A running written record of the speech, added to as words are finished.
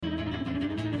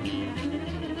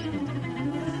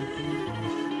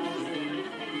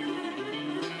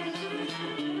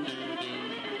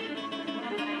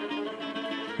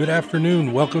Good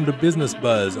afternoon. Welcome to Business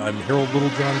Buzz. I'm Harold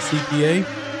Littlejohn, CPA.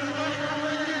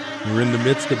 We're in the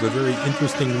midst of a very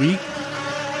interesting week.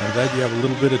 I'm glad you have a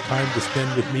little bit of time to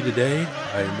spend with me today.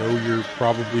 I know you're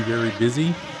probably very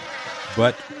busy,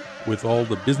 but with all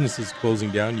the businesses closing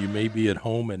down, you may be at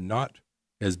home and not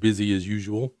as busy as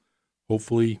usual.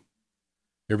 Hopefully,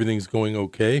 everything's going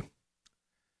okay.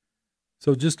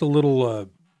 So just a little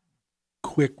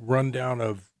quick rundown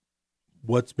of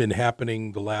what's been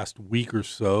happening the last week or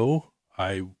so.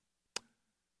 I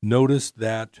noticed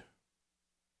that,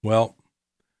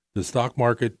 the stock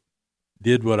market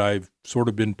did what I've sort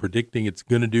of been predicting it's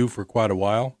going to do for quite a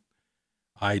while.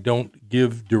 I don't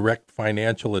give direct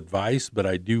financial advice, but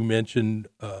I do mention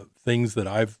things that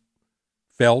I've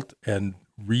felt and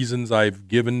reasons I've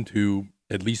given to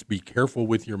at least be careful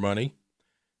with your money.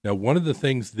 Now, one of the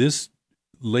things this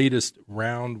latest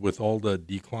round with all the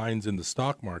declines in the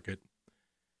stock market,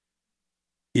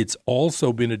 it's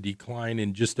also been a decline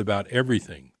in just about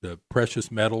everything. The precious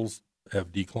metals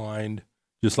have declined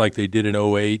just like they did in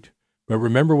 2008. But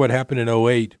remember what happened in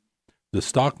 2008? The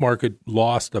stock market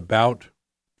lost about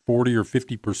 40 or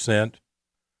 50%.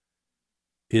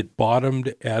 It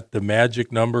bottomed at the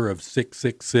magic number of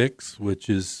 666, which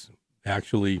is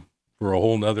actually for a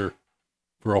whole nother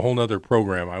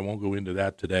program. I won't go into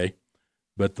that today.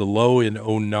 But the low in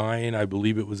 2009, I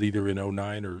believe it was either in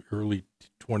 2009 or early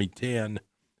 2010,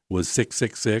 was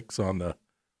 666 on the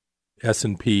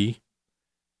S&P.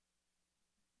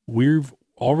 We've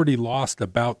already lost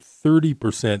about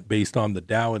 30% based on the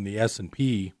Dow and the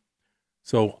S&P.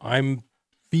 So I'm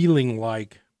feeling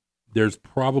like there's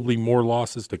probably more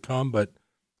losses to come, but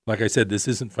like I said, this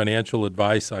isn't financial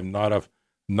advice. I'm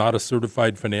not a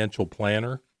certified financial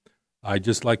planner. I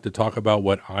just like to talk about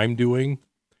what I'm doing,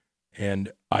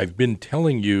 and I've been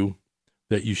telling you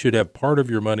that you should have part of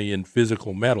your money in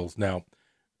physical metals. Now,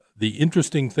 the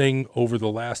interesting thing over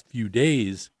the last few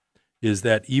days is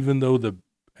that even though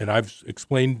and I've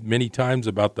explained many times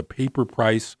about the paper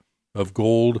price of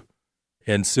gold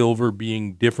and silver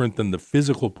being different than the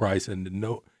physical price, and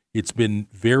it's been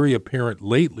very apparent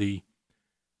lately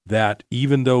that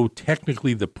even though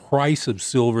technically the price of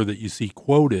silver that you see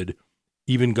quoted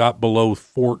even got below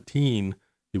 14,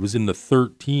 it was in the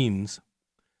 13s.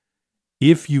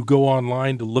 If you go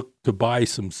online to look to buy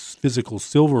some physical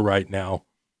silver right now,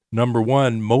 number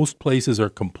one, most places are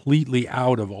completely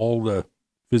out of all the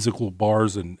physical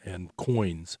bars and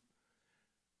coins.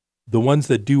 The ones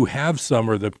that do have some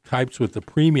are the types with the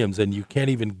premiums, and you can't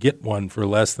even get one for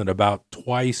less than about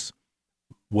twice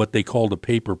what they call the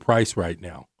paper price right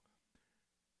now.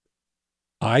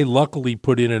 I luckily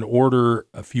put in an order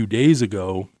a few days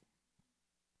ago.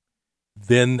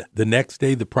 Then the next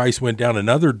day, the price went down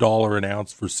another $1 an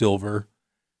ounce for silver,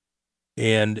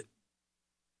 and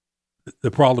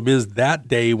the problem is that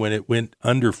day when it went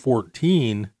under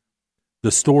 14,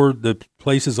 the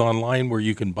places online where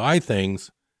you can buy things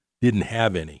didn't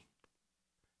have any.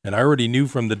 And I already knew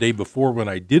from the day before when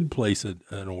I did place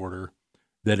an order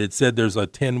that it said there's a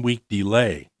 10-week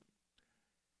delay.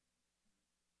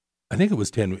 I think it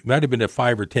was 10. It might have been a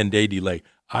 5 or 10-day delay.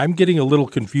 I'm getting a little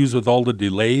confused with all the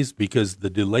delays because the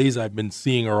delays I've been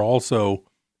seeing are also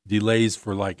delays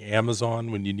for like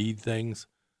Amazon when you need things.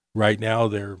 Right now,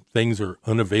 things are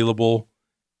unavailable,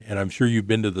 and I'm sure you've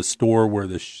been to the store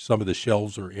where some of the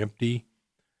shelves are empty.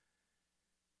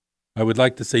 I would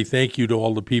like to say thank you to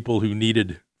all the people who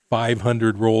needed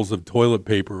 500 rolls of toilet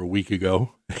paper a week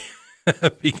ago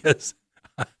because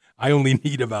I only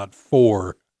need about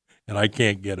 4, and I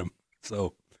can't get them.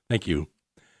 So thank you.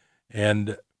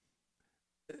 And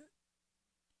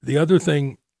the other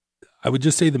thing, I would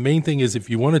just say the main thing is if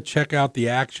you want to check out the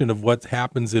action of what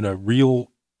happens in a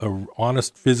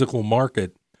honest physical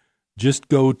market, just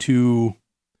go to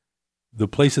the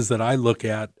places that I look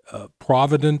at.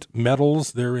 Provident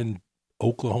Metals, they're in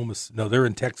they're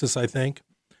in Texas, I think.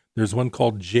 There's one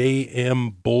called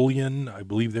JM Bullion. I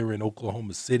believe they're in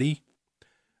Oklahoma City.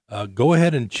 Go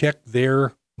ahead and check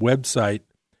their website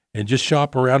and just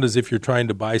shop around as if you're trying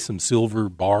to buy some silver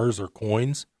bars or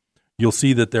coins. You'll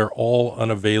see that they're all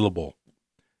unavailable.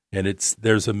 And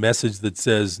there's a message that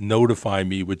says notify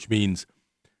me, which means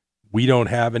we don't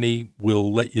have any.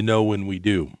 We'll let you know when we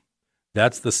do.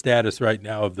 That's the status right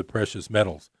now of the precious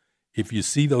metals. If you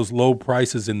see those low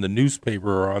prices in the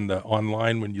newspaper or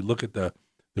online when you look at the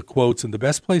quotes, and the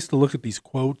best place to look at these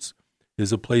quotes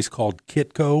is a place called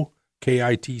Kitco,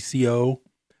 Kitco.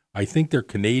 I think they're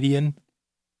Canadian.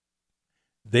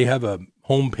 They have a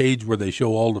homepage where they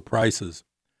show all the prices.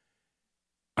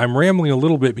 I'm rambling a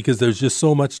little bit because there's just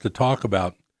so much to talk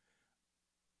about.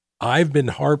 I've been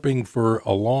harping for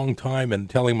a long time and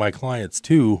telling my clients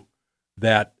too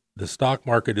that the stock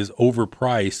market is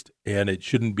overpriced and it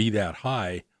shouldn't be that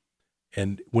high.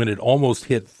 And when it almost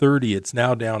hit 30, it's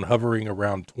now down hovering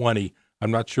around 20.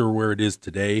 I'm not sure where it is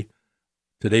today.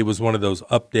 Today was one of those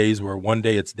up days where one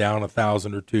day it's down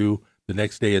 1,000 or two, the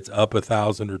next day it's up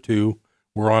 1,000 or two.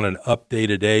 We're on an up day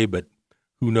today, but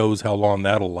who knows how long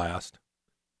that'll last.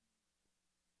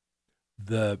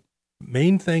 The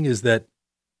main thing is that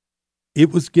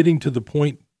it was getting to the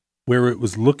point where it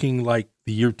was looking like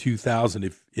the year 2000.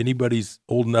 If anybody's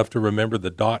old enough to remember the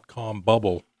dot-com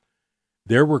bubble,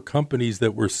 there were companies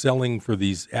that were selling for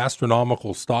these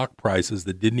astronomical stock prices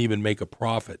that didn't even make a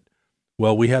profit.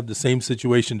 Well, we have the same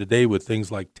situation today with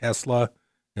things like Tesla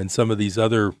and some of these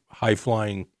other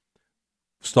high-flying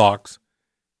stocks.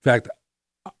 In fact,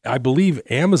 I believe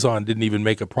Amazon didn't even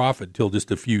make a profit until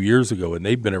just a few years ago, and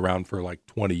they've been around for like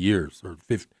 20 years or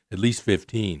at least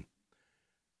 15.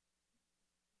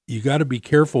 You got to be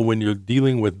careful when you're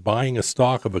dealing with buying a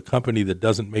stock of a company that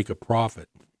doesn't make a profit.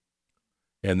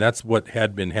 And that's what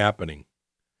had been happening.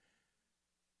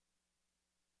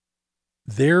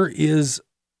 There is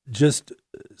just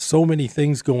so many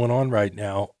things going on right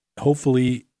now.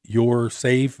 Hopefully you're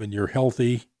safe and you're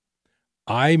healthy.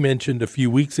 I mentioned a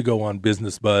few weeks ago on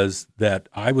Business Buzz that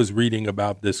I was reading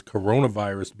about this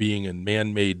coronavirus being a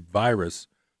man-made virus.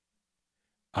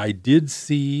 I did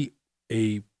see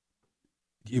it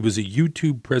was a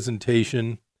YouTube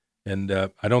presentation, and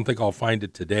I don't think I'll find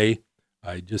it today.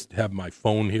 I just have my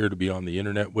phone here to be on the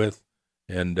internet with.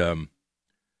 And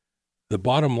the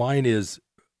bottom line is,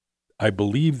 I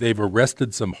believe they've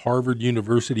arrested some Harvard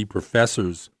University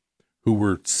professors who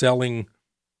were selling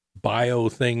bio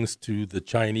things to the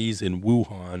Chinese in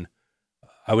Wuhan.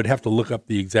 I would have to look up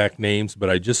the exact names, but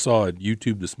I just saw on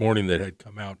YouTube this morning that had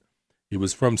come out. It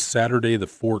was from Saturday the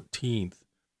 14th,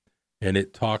 and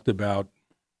it talked about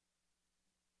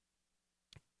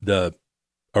the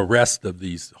arrest of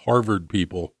these Harvard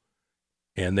people,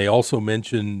 and they also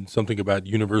mentioned something about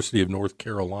University of North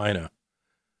Carolina.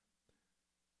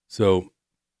 So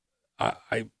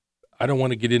I don't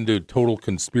want to get into total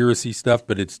conspiracy stuff,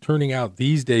 but it's turning out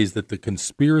these days that the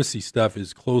conspiracy stuff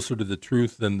is closer to the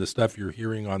truth than the stuff you're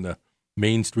hearing on the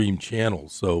mainstream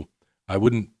channels. So I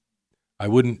wouldn't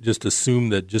just assume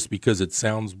that just because it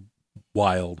sounds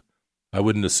wild, I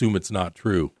wouldn't assume it's not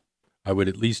true. I would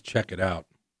at least check it out.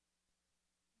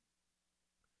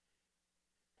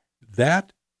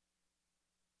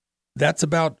 That's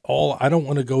about all. I don't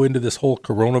want to go into this whole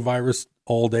coronavirus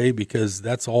all day because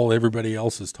that's all everybody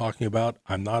else is talking about.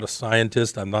 I'm not a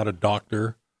scientist. I'm not a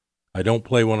doctor. I don't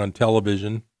play one on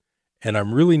television. And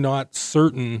I'm really not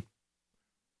certain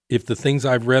if the things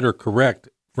I've read are correct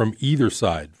from either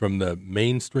side, from the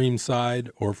mainstream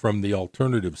side or from the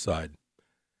alternative side.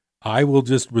 I will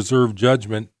just reserve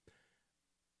judgment.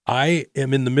 I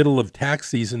am in the middle of tax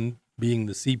season, being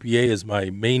the CPA is my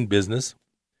main business.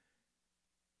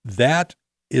 That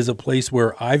is a place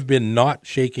where I've been not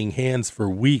shaking hands for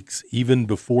weeks, even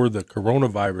before the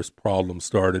coronavirus problem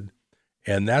started.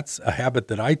 And that's a habit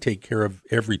that I take care of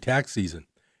every tax season.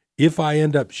 If I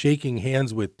end up shaking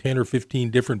hands with 10 or 15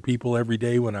 different people every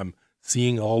day when I'm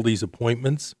seeing all these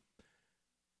appointments,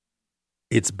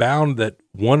 it's bound that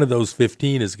one of those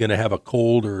 15 is going to have a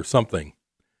cold or something.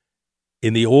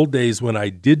 In the old days when I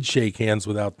did shake hands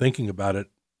without thinking about it,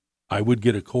 I would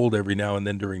get a cold every now and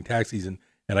then during tax season,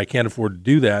 and I can't afford to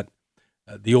do that.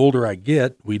 The older I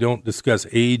get, we don't discuss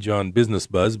age on Business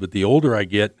Buzz, but the older I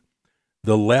get,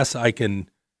 the less I can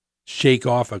shake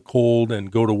off a cold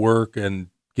and go to work and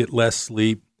get less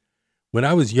sleep. When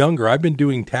I was younger, I've been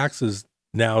doing taxes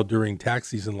now during tax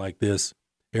season like this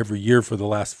every year for the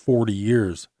last 40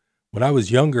 years. When I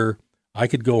was younger, I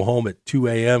could go home at 2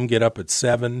 a.m., get up at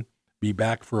 7, be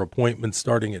back for appointments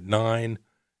starting at 9,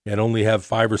 and only have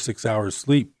 5 or 6 hours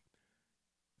sleep.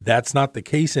 That's not the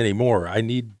case anymore. I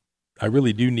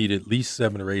really do need at least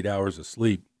 7 or 8 hours of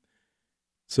sleep.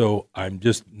 So I'm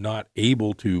just not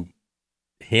able to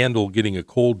handle getting a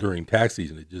cold during tax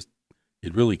season.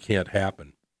 It really can't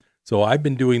happen. So I've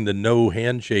been doing the no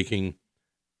handshaking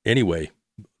anyway,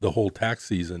 the whole tax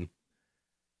season.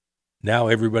 Now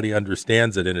everybody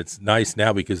understands it, and it's nice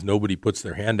now because nobody puts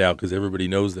their hand out because everybody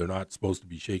knows they're not supposed to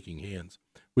be shaking hands,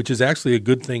 which is actually a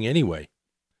good thing anyway.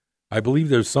 I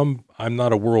believe I'm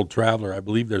not a world traveler. I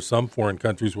believe there's some foreign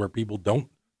countries where people don't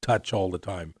touch all the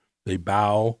time. They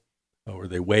bow or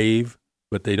they wave,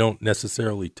 but they don't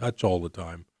necessarily touch all the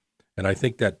time. And I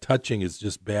think that touching is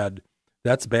just bad.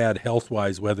 That's bad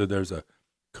health-wise, whether there's a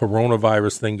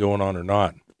coronavirus thing going on or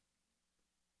not.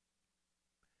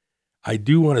 I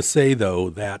do want to say, though,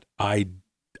 that I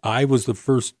was the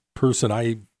first person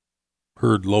I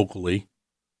heard locally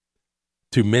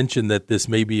to mention that this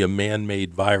may be a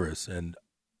man-made virus, and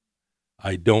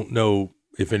I don't know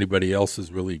if anybody else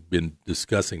has really been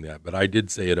discussing that, but I did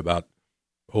say it about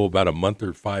a month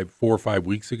or 4 or 5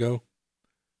 weeks ago.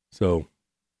 So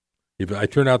if I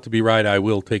turn out to be right, I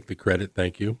will take the credit.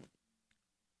 Thank you.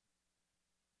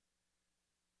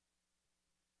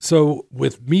 So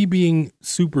with me being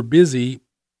super busy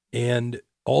and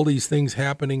all these things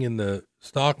happening in the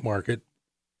stock market,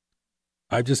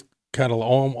 I just kind of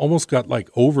almost got like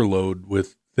overload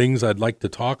with things I'd like to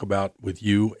talk about with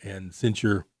you. And since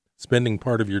you're spending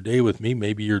part of your day with me,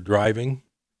 maybe you're driving,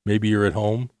 maybe you're at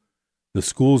home. The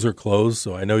schools are closed,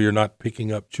 so I know you're not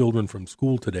picking up children from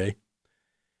school today.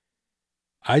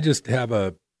 I just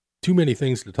have too many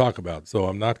things to talk about, so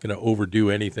I'm not going to overdo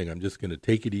anything. I'm just going to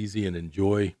take it easy and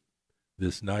enjoy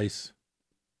this nice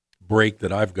break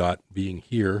that I've got being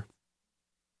here.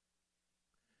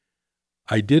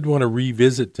 I did want to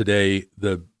revisit today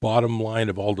the bottom line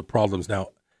of all the problems. Now,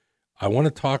 I want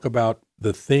to talk about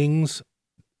the things,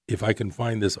 if I can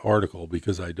find this article,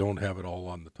 because I don't have it all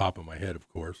on the top of my head, of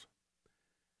course.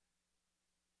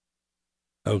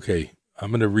 Okay, I'm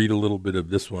going to read a little bit of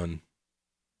this one.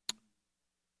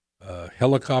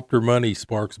 Helicopter money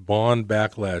sparks bond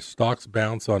backlash. Stocks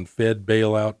bounce on Fed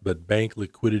bailout, but bank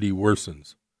liquidity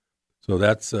worsens. So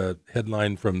that's a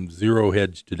headline from Zero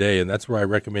Hedge today, and that's where I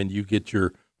recommend you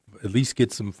at least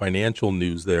get some financial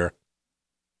news there.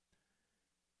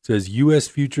 It says U.S.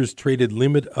 futures traded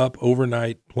limit up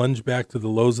overnight, plunged back to the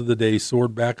lows of the day,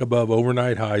 soared back above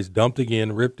overnight highs, dumped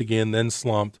again, ripped again, then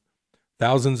slumped.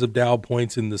 Thousands of Dow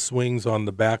points in the swings on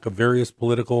the back of various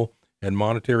political and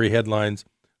monetary headlines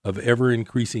of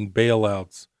ever-increasing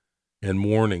bailouts and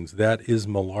warnings. That is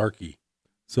malarkey.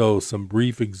 So some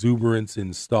brief exuberance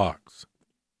in stocks.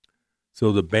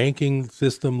 So the banking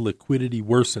system liquidity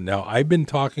worsened. Now, I've been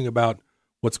talking about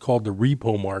what's called the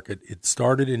repo market. It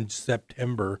started in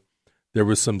September. There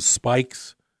was some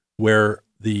spikes where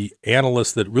the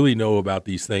analysts that really know about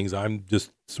these things, I'm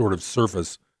just sort of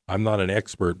surface. I'm not an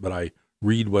expert, but I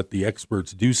read what the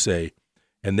experts do say.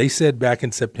 And they said back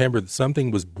in September that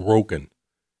something was broken.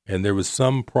 And there was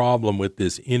some problem with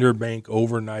this interbank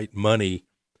overnight money,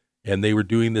 and they were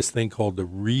doing this thing called the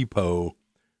repo,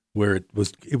 where it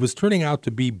was turning out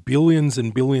to be billions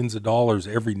and billions of dollars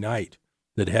every night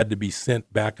that had to be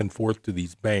sent back and forth to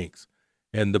these banks.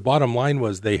 And the bottom line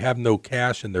was they have no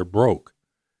cash and they're broke.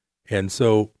 And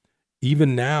so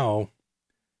even now,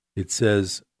 it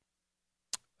says,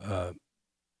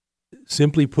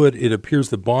 simply put, it appears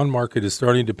the bond market is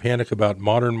starting to panic about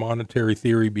modern monetary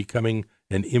theory becoming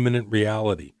an imminent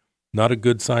reality. Not a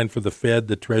good sign for the Fed,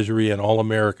 the Treasury, and all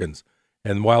Americans.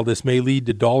 And while this may lead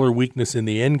to dollar weakness in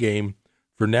the end game,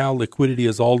 for now liquidity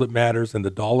is all that matters, and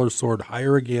the dollar soared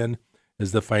higher again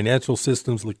as the financial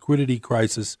system's liquidity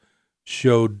crisis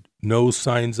showed no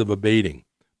signs of abating.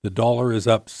 The dollar is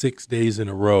up 6 days in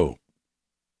a row.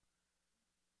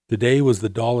 Today was the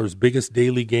dollar's biggest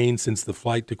daily gain since the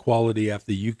flight to quality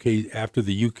after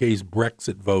the UK's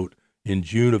Brexit vote in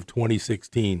June of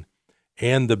 2016.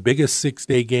 And the biggest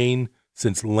 6-day gain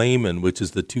since Lehman, which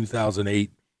is the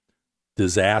 2008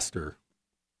 disaster,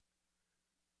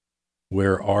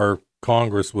 where our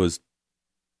Congress was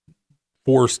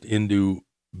forced into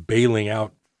bailing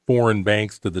out foreign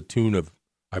banks to the tune of,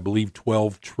 I believe,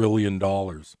 $12 trillion.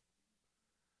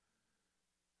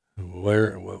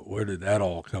 Where did that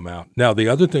all come out? Now, the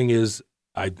other thing is,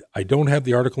 I don't have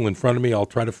the article in front of me. I'll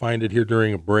try to find it here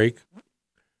during a break.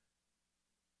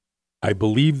 I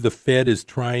believe the Fed is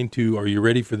trying to, are you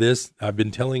ready for this? I've been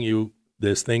telling you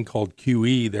this thing called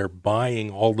QE. They're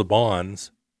buying all the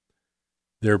bonds.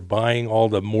 They're buying all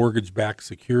the mortgage-backed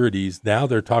securities. Now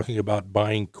they're talking about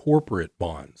buying corporate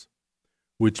bonds,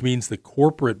 which means the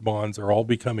corporate bonds are all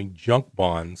becoming junk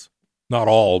bonds. Not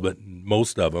all, but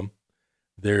most of them.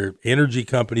 They're energy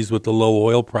companies with the low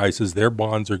oil prices. Their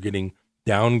bonds are getting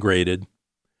downgraded.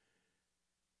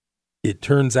 It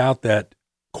turns out that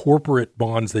corporate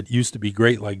bonds that used to be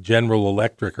great, like General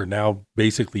Electric, are now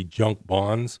basically junk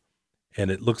bonds, and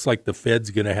it looks like the Fed's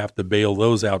going to have to bail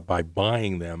those out by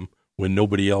buying them when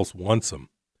nobody else wants them.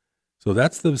 So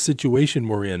that's the situation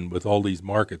we're in with all these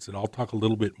markets, and I'll talk a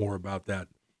little bit more about that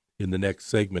in the next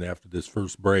segment after this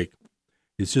first break.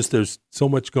 It's just there's so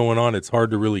much going on, it's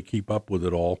hard to really keep up with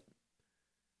it all.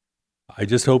 I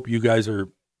just hope you guys are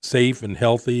safe and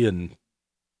healthy, and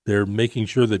they're making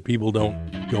sure that people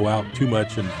don't go out too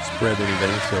much and spread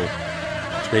anything. So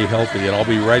stay healthy. And I'll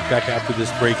be right back after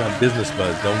this break on Business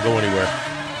Buzz. Don't go anywhere.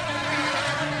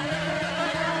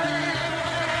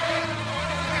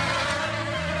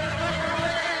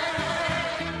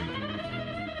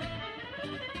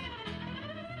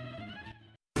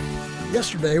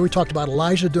 Yesterday, we talked about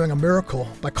Elijah doing a miracle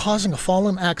by causing a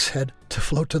fallen axe head to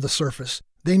float to the surface.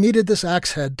 They needed this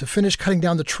axe head to finish cutting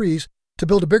down the trees to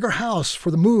build a bigger house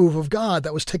for the move of God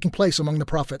that was taking place among the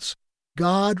prophets.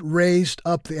 God raised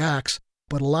up the axe,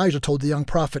 but Elijah told the young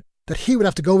prophet that he would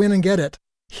have to go in and get it.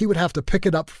 He would have to pick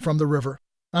it up from the river.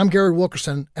 I'm Gary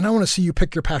Wilkerson, and I want to see you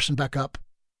pick your passion back up.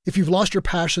 If you've lost your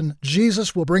passion,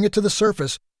 Jesus will bring it to the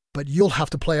surface, but you'll have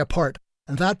to play a part,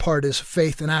 and that part is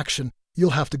faith in action.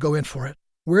 You'll have to go in for it.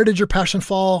 Where did your passion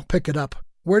fall? Pick it up.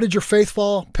 Where did your faith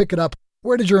fall? Pick it up.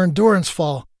 Where did your endurance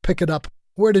fall? Pick it up.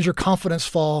 Where did your confidence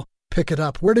fall? Pick it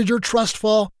up. Where did your trust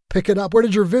fall? Pick it up. Where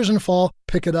did your vision fall?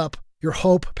 Pick it up. Your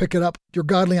hope? Pick it up. Your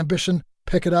godly ambition?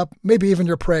 Pick it up. Maybe even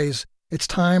your praise. It's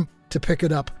time to pick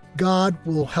it up. God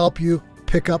will help you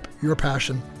pick up your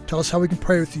passion. Tell us how we can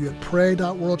pray with you at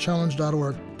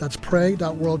pray.worldchallenge.org. That's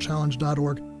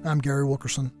pray.worldchallenge.org. I'm Gary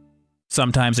Wilkerson.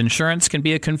 Sometimes insurance can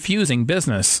be a confusing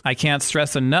business. I can't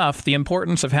stress enough the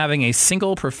importance of having a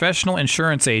single professional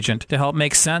insurance agent to help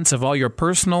make sense of all your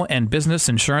personal and business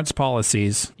insurance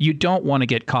policies. You don't want to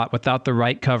get caught without the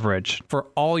right coverage. For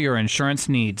all your insurance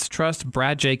needs, trust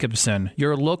Brad Jacobson,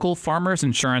 your local Farmers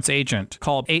Insurance agent.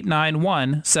 Call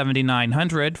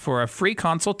 891-7900 for a free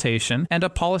consultation and a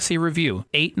policy review.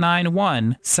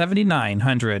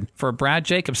 891-7900 for Brad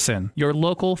Jacobson, your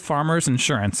local Farmers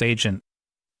Insurance agent.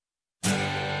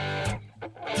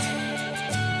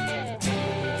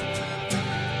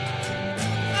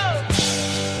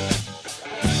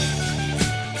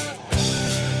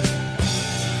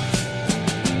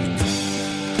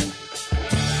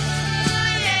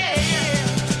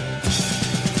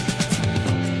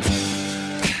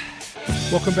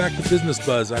 Welcome back to Business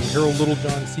Buzz. I'm Harold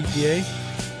Littlejohn, CPA.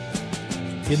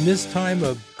 In this time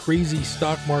of crazy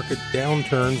stock market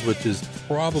downturns, which is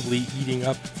probably eating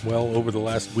up, well, over the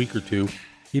last week or two,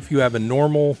 if you have a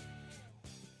normal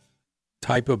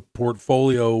type of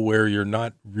portfolio where you're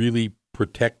not really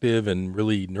protective and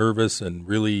really nervous and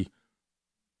really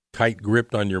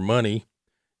tight-gripped on your money,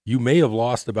 you may have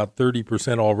lost about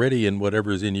 30% already in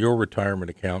whatever is in your retirement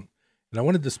account. And I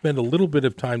wanted to spend a little bit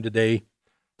of time today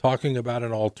talking about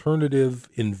an alternative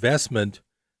investment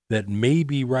that may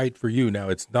be right for you. Now,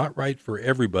 it's not right for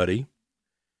everybody.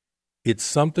 It's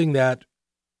something that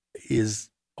is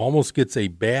almost gets a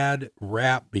bad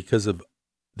rap because of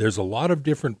there's a lot of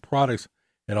different products,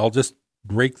 and I'll just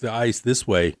break the ice this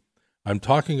way. I'm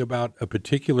talking about a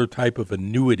particular type of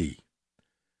annuity.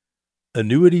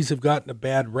 Annuities have gotten a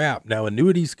bad rap. Now,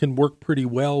 annuities can work pretty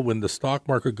well when the stock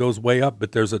market goes way up,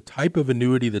 but there's a type of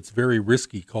annuity that's very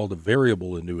risky called a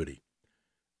variable annuity.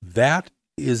 That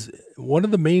is one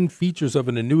of the main features of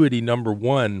an annuity. Number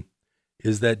one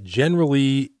is that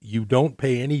generally you don't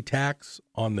pay any tax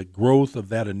on the growth of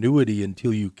that annuity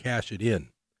until you cash it in.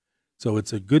 So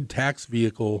it's a good tax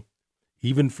vehicle,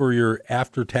 even for your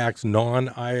after-tax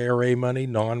non-IRA money,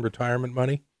 non-retirement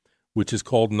money, which is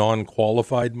called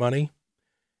non-qualified money.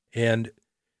 And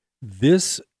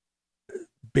this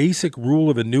basic rule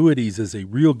of annuities is a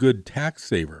real good tax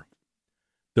saver.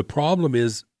 The problem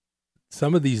is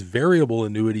some of these variable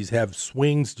annuities have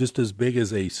swings just as big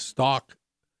as a stock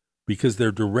because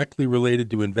they're directly related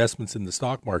to investments in the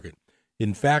stock market.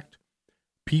 In fact,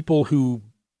 people who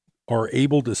are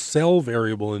able to sell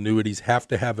variable annuities have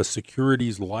to have a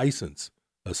securities license,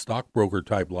 a stockbroker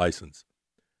type license.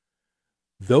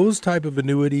 Those type of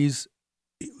annuities,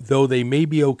 though they may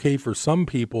be okay for some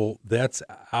people, that's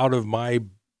out of my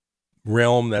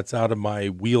realm, that's out of my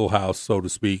wheelhouse, so to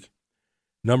speak.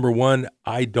 Number one,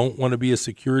 I don't want to be a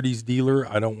securities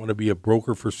dealer. I don't want to be a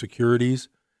broker for securities.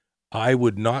 I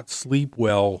would not sleep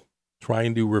well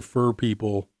trying to refer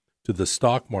people to the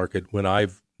stock market when I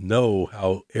know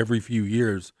how every few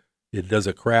years it does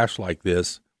a crash like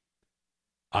this.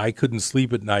 I couldn't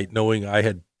sleep at night knowing I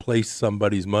had placed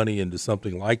somebody's money into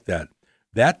something like that.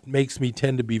 That makes me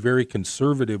tend to be very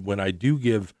conservative when I do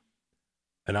give,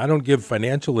 and I don't give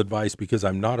financial advice because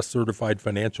I'm not a certified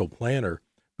financial planner,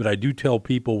 but I do tell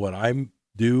people what I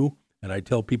do, and I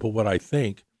tell people what I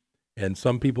think, and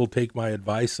some people take my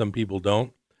advice, some people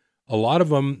don't. A lot of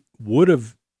them would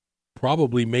have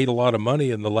probably made a lot of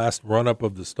money in the last run-up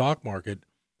of the stock market,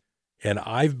 and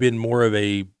I've been more of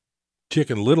a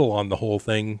Chicken Little on the whole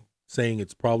thing, saying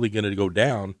it's probably going to go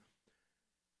down.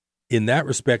 In that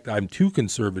respect, I'm too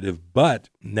conservative, but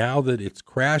now that it's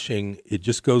crashing, it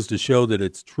just goes to show that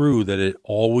it's true that it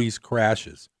always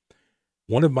crashes.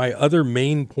 One of my other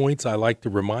main points I like to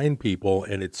remind people,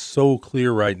 and it's so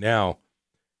clear right now,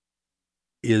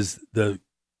 is the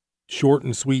short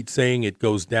and sweet saying it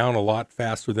goes down a lot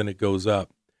faster than it goes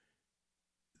up.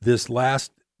 This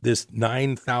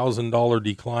 $9,000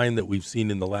 decline that we've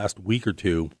seen in the last week or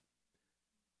two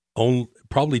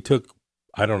probably took,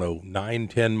 I don't know,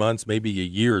 9-10 months, maybe a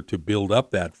year to build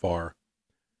up that far.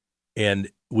 And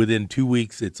within 2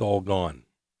 weeks, it's all gone.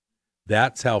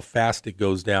 That's how fast it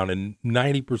goes down. And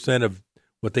 90% of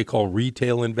what they call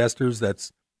retail investors,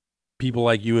 that's people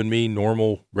like you and me,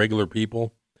 normal, regular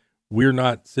people, we're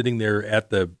not sitting there at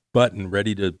the button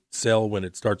ready to sell when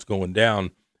it starts going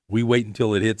down. We wait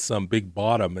until it hits some big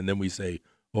bottom, and then we say,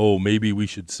 oh, maybe we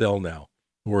should sell now,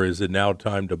 or is it now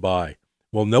time to buy?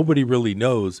 Well, nobody really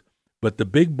knows, but the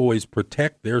big boys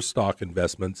protect their stock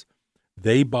investments.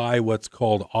 They buy what's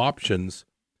called options,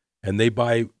 and they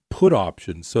buy put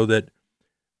options so that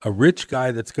a rich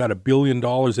guy that's got $1 billion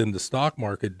in the stock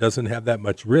market doesn't have that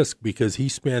much risk because he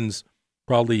spends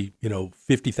probably,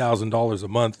 $50,000 a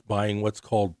month buying what's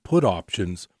called put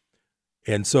options.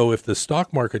 And so if the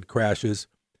stock market crashes,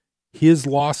 his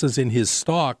losses in his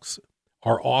stocks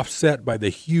are offset by the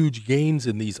huge gains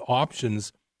in these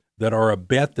options that are a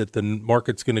bet that the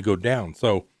market's going to go down.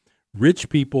 So rich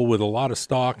people with a lot of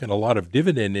stock and a lot of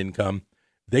dividend income,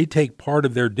 they take part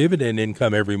of their dividend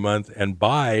income every month and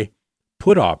buy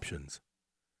put options.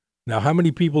 Now, how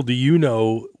many people do you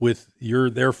know with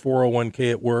their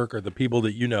 401k at work, or the people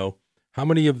that you know, how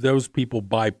many of those people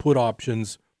buy put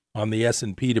options on the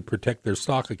S&P to protect their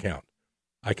stock account?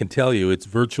 I can tell you it's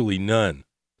virtually none.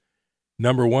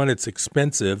 Number one, it's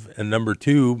expensive, and number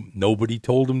two, nobody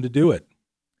told them to do it.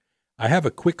 I have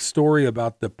a quick story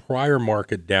about the prior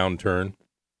market downturn.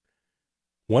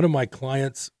 One of my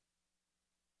clients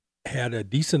had a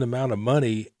decent amount of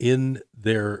money in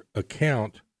their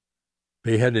account.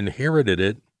 They had inherited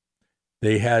it.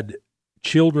 They had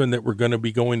children that were going to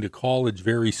be going to college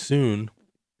very soon.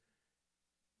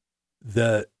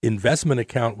 The investment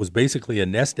account was basically a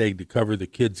nest egg to cover the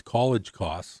kids' college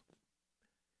costs.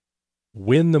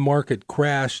 When the market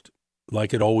crashed,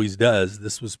 like it always does,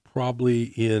 this was probably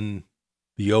in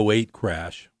the 2008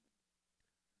 crash.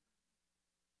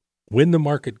 When the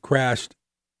market crashed,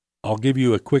 I'll give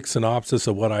you a quick synopsis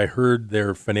of what I heard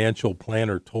their financial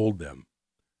planner told them.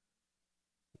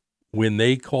 When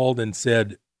they called and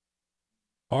said,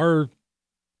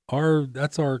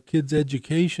 that's our kids'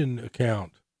 education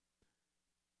account.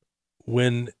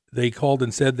 When they called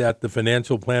and said that, the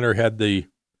financial planner had the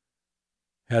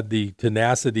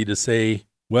tenacity to say,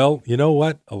 well, you know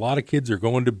what? A lot of kids are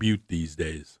going to Butte these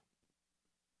days.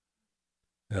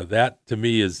 Now that to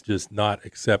me is just not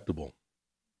acceptable.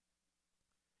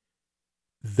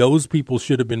 Those people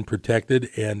should have been protected,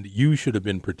 and you should have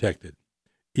been protected.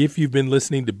 If you've been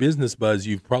listening to Business Buzz,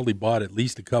 you've probably bought at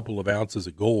least a couple of ounces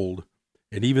of gold.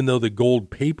 And even though the gold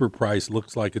paper price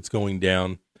looks like it's going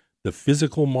down, the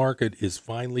physical market is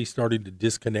finally starting to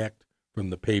disconnect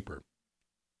from the paper.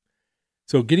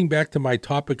 So getting back to my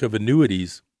topic of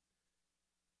annuities,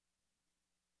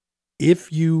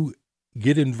 if you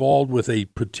get involved with a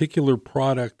particular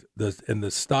product, and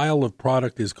the style of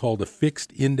product is called a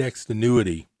fixed indexed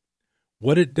annuity,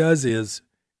 what it does is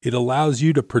it allows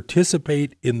you to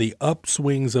participate in the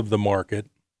upswings of the market,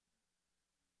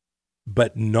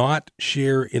 but not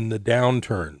share in the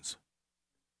downturns.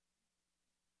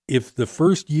 If the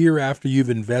first year after you've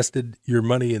invested your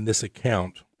money in this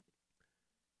account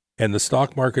and the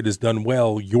stock market has done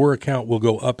well, your account will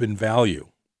go up in value.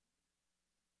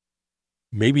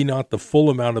 Maybe not the full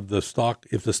amount of the stock.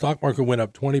 If the stock market went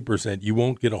up 20%, you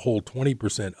won't get a whole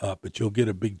 20% up, but you'll get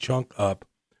a big chunk up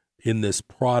in this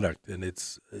product, and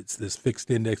it's this fixed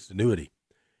indexed annuity.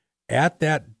 At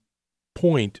that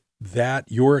point,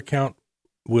 that your account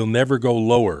will never go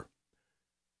lower.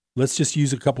 Let's just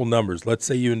use a couple numbers. Let's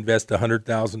say you invest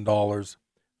 $100,000.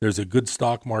 There's a good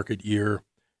stock market year,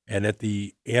 and at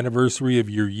the anniversary of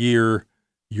your year,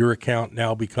 your account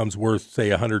now becomes worth, say,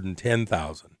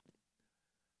 $110,000.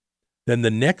 Then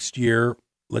the next year,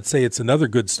 let's say it's another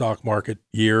good stock market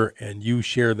year, and you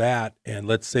share that, and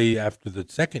let's say after the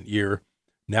second year,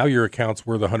 now your account's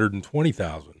worth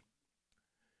 $120,000.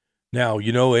 Now,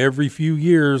 every few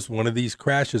years, one of these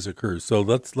crashes occurs. So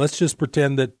let's just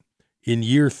pretend that in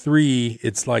year 3,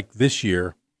 it's like this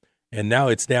year, and now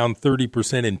it's down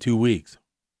 30% in 2 weeks.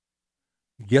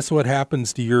 Guess what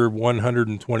happens to your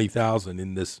 $120,000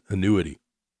 in this annuity?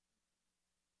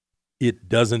 It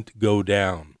doesn't go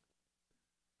down.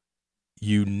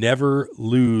 You never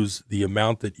lose the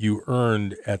amount that you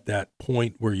earned at that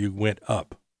point where you went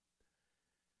up.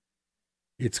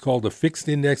 It's called a fixed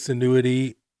index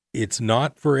annuity. It's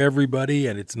not for everybody,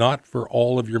 and it's not for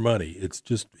all of your money.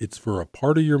 It's for a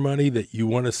part of your money that you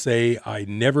want to say, I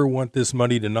never want this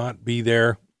money to not be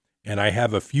there, and I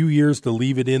have a few years to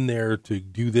leave it in there to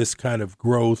do this kind of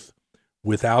growth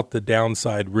without the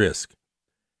downside risk.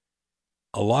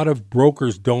 A lot of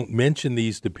brokers don't mention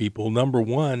these to people. Number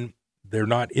one, they're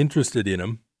not interested in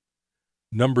them.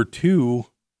 Number two,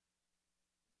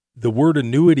 the word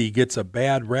annuity gets a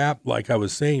bad rap, like I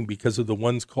was saying, because of the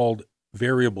ones called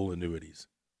variable annuities.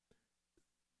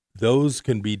 Those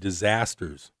can be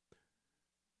disasters.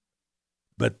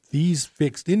 But these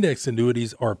fixed index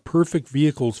annuities are perfect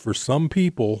vehicles for some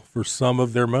people for some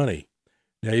of their money.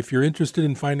 Now, if you're interested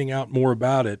in finding out more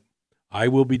about it, I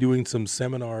will be doing some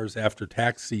seminars after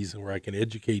tax season where I can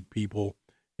educate people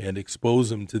and expose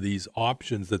them to these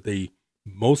options that they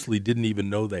mostly didn't even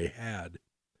know they had.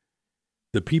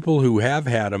 The people who have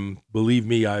had them, believe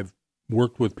me, I've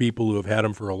worked with people who have had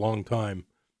them for a long time.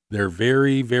 They're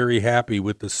very, very happy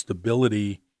with the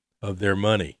stability of their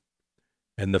money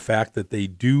and the fact that they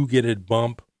do get a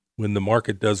bump when the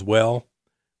market does well,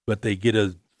 but they get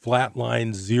a flat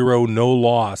line, zero, no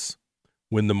loss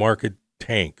when the market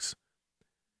tanks.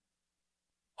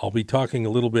 I'll be talking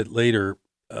a little bit later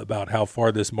about how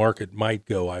far this market might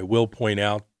go. I will point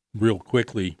out real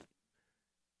quickly,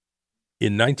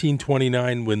 in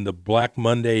 1929, when the Black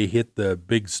Monday hit the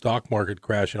big stock market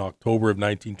crash in October of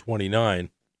 1929,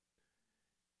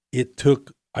 it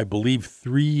took, I believe,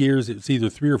 3 years. It was either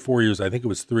 3 or 4 years. I think it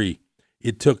was 3.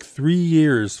 It took 3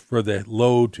 years for the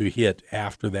low to hit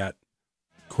after that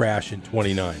crash in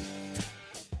 29.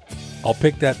 I'll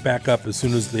pick that back up as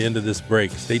soon as the end of this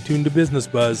break. Stay tuned to Business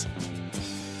Buzz.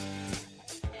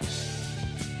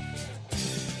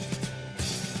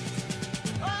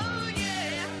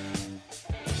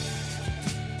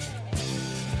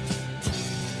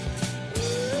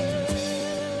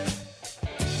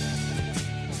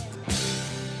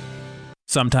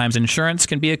 Sometimes insurance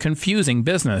can be a confusing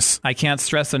business. I can't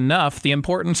stress enough the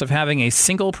importance of having a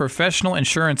single professional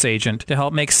insurance agent to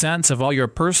help make sense of all your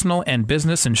personal and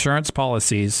business insurance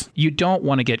policies. You don't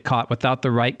want to get caught without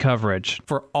the right coverage.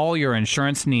 For all your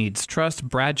insurance needs, trust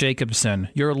Brad Jacobson,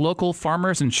 your local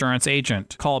Farmers Insurance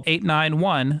agent. Call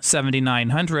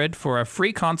 891-7900 for a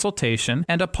free consultation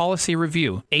and a policy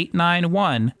review.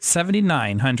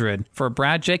 891-7900 for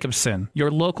Brad Jacobson,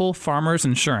 your local Farmers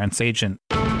Insurance agent.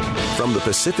 From the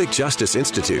Pacific Justice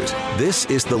Institute, this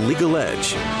is The Legal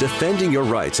Edge, defending your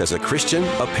rights as a Christian,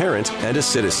 a parent, and a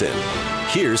citizen.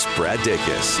 Here's Brad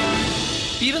Dacus.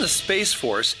 Even the Space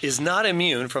Force is not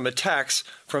immune from attacks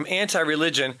from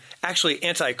anti-religion, actually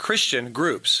anti-Christian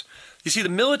groups. You see, the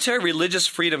Military Religious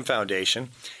Freedom Foundation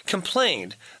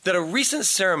complained that a recent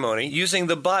ceremony using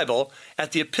the Bible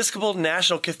at the Episcopal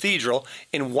National Cathedral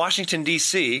in Washington,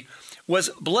 D.C.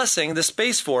 was blessing the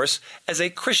Space Force as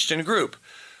a Christian group.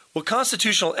 Well,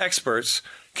 constitutional experts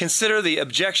consider the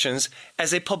objections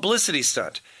as a publicity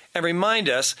stunt and remind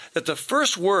us that the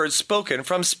first words spoken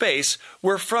from space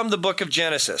were from the book of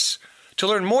Genesis. To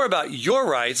learn more about your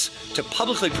rights to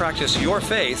publicly practice your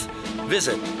faith,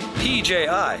 visit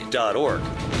pji.org.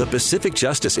 The Pacific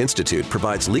Justice Institute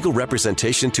provides legal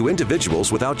representation to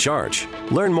individuals without charge.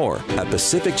 Learn more at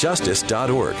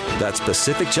pacificjustice.org. That's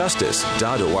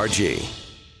pacificjustice.org.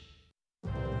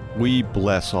 We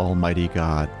bless Almighty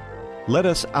God. Let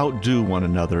us outdo one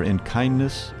another in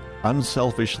kindness,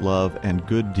 unselfish love, and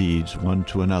good deeds one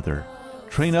to another.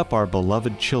 Train up our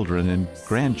beloved children and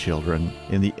grandchildren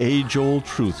in the age-old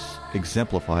truths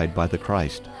exemplified by the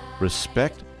Christ.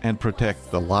 Respect and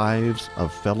protect the lives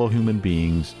of fellow human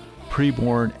beings,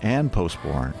 preborn and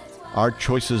postborn. Our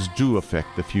choices do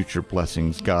affect the future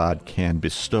blessings God can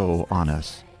bestow on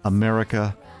us.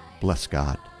 America, bless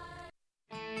God.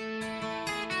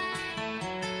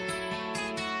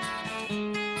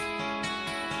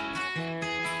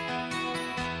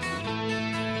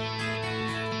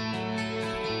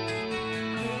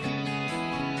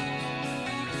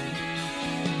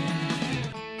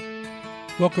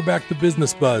 Welcome back to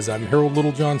Business Buzz. I'm Harold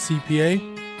Littlejohn, CPA.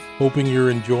 Hoping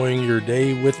you're enjoying your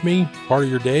day with me, part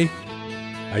of your day.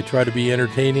 I try to be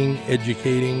entertaining,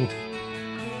 educating,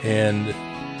 and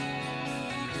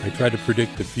I try to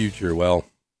predict the future. Well,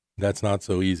 that's not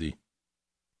so easy.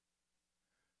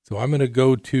 So I'm going to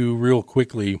go to real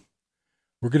quickly.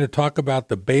 We're going to talk about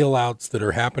the bailouts that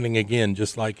are happening again,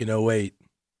 just like in 2008.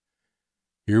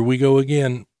 Here we go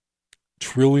again.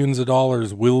 Trillions of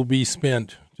dollars will be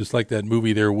spent. Just like that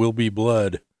movie, There Will Be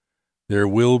Blood. There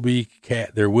will be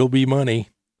money.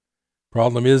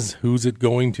 Problem is, who's it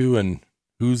going to and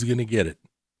who's going to get it?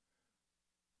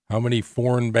 How many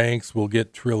foreign banks will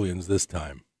get trillions this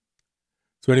time?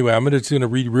 So anyway, I'm just going to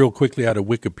read real quickly out of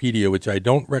Wikipedia, which I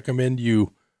don't recommend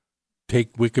you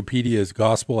take Wikipedia as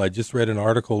gospel. I just read an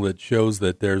article that shows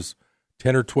that there's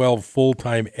 10 or 12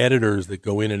 full-time editors that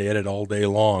go in and edit all day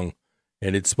long.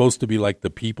 And it's supposed to be like the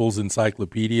People's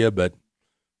Encyclopedia, but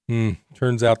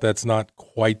Turns out that's not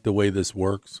quite the way this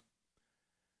works.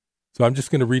 So I'm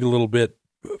just going to read a little bit.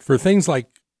 For things like,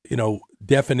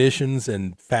 definitions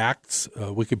and facts,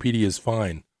 Wikipedia is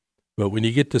fine. But when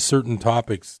you get to certain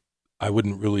topics, I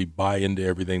wouldn't really buy into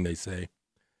everything they say.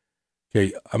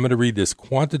 Okay, I'm going to read this.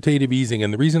 Quantitative easing.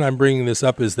 And the reason I'm bringing this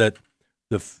up is that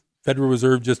the Federal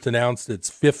Reserve just announced its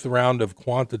fifth round of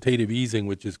quantitative easing,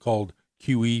 which is called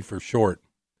QE for short.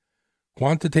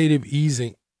 Quantitative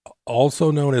easing,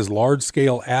 also known as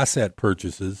large-scale asset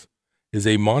purchases, is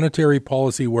a monetary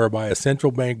policy whereby a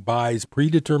central bank buys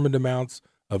predetermined amounts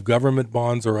of government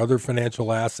bonds or other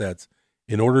financial assets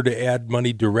in order to add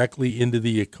money directly into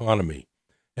the economy.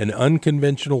 An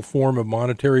unconventional form of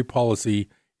monetary policy,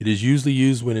 it is usually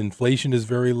used when inflation is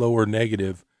very low or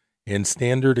negative and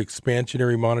standard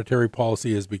expansionary monetary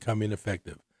policy has become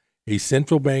ineffective. A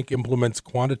central bank implements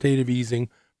quantitative easing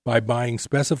by buying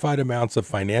specified amounts of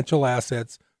financial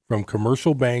assets from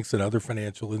commercial banks and other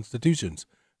financial institutions,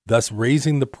 thus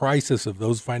raising the prices of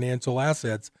those financial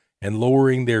assets and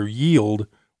lowering their yield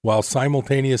while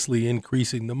simultaneously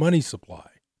increasing the money supply.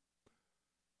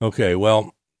 Okay,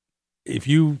 well, if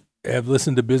you have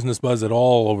listened to Business Buzz at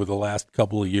all over the last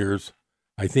couple of years,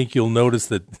 I think you'll notice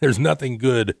that there's nothing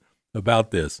good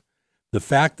about this. The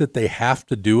fact that they have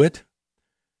to do it,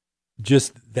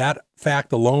 just that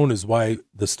fact alone is why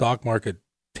the stock market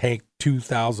tanked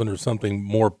 2,000 or something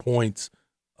more points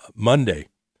Monday.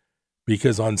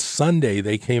 Because on Sunday,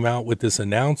 they came out with this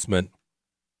announcement,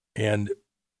 and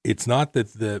it's not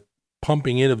that the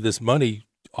pumping in of this money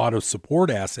ought to support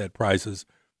asset prices.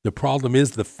 The problem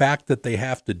is the fact that they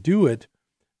have to do it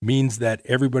means that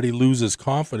everybody loses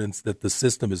confidence that the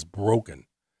system is broken.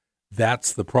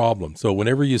 That's the problem. So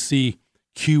whenever you see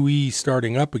QE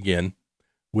starting up again,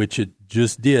 which it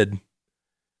just did,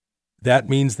 that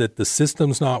means that the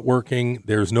system's not working.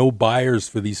 There's no buyers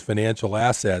for these financial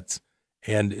assets,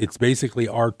 and it's basically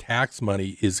our tax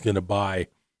money is going to buy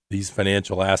these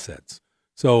financial assets.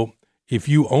 So if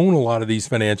you own a lot of these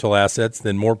financial assets,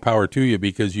 then more power to you,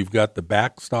 because you've got the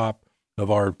backstop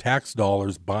of our tax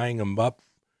dollars buying them up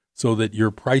so that your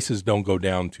prices don't go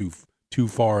down too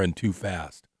far and too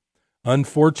fast.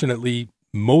 Unfortunately,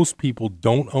 most people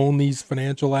don't own these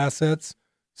financial assets,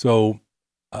 so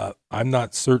I'm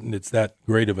not certain it's that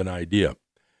great of an idea.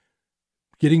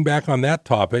 Getting back on that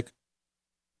topic,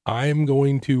 I'm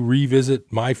going to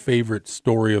revisit my favorite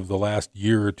story of the last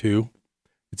year or two.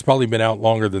 It's probably been out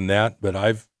longer than that, but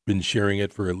I've been sharing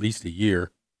it for at least a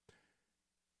year.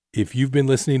 If you've been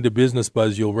listening to Business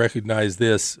Buzz, you'll recognize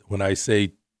this when I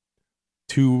say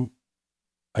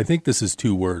I think this is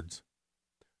 2 words.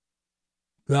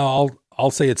 No,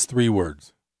 I'll say it's 3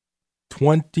 words.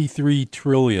 23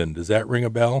 trillion. Does that ring a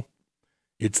bell?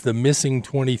 It's the missing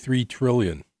 23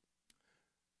 trillion.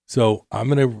 So I'm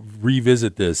going to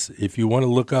revisit this. If you want to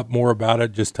look up more about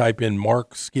it, just type in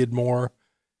Mark Skidmore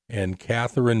and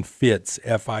Catherine Fitts,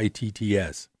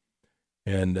 Fitts.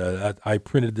 And I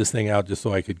printed this thing out just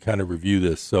so I could kind of review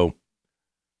this. So,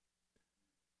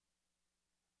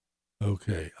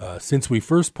 okay, since we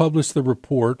first published the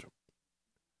report,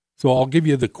 so I'll give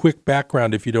you the quick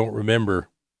background if you don't remember.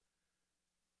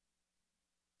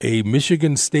 A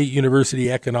Michigan State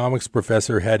University economics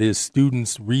professor had his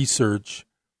students research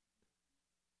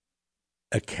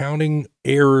accounting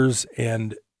errors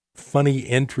and funny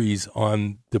entries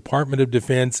on Department of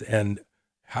Defense and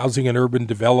Housing and Urban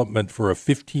Development for a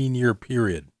 15-year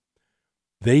period.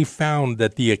 They found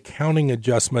that the accounting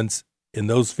adjustments in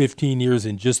those 15 years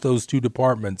in just those 2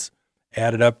 departments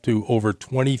added up to over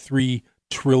 $23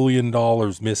 trillion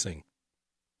missing.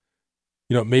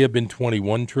 It may have been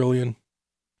 21 trillion.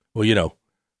 Well,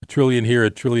 a trillion here, a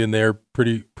trillion there.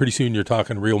 Pretty soon you're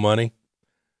talking real money.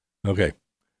 Okay,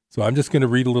 so I'm just going to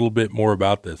read a little bit more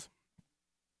about this.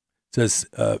 It says,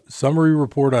 summary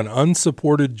report on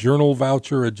unsupported journal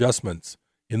voucher adjustments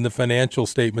in the financial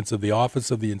statements of the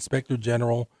Office of the Inspector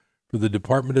General for the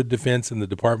Department of Defense and the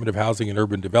Department of Housing and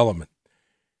Urban Development.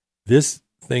 This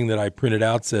thing that I printed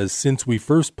out says, since we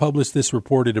first published this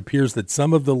report, it appears that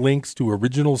some of the links to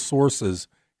original sources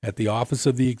at the Office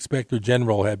of the Inspector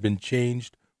General have been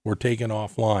changed or taken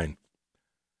offline.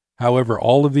 However,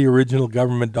 all of the original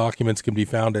government documents can be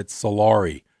found at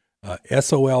Solari.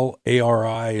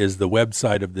 SOLARI is the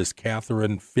website of this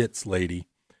Catherine Fitts lady,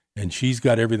 and she's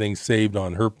got everything saved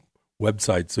on her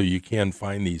website, so you can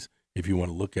find these if you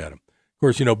want to look at them. Of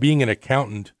course, being an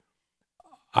accountant,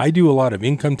 I do a lot of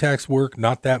income tax work,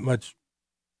 not that much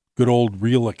good old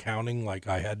real accounting like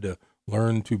I had to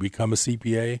learn to become a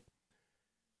CPA.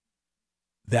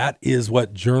 That is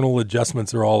what journal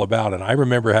adjustments are all about. And I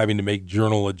remember having to make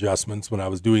journal adjustments when I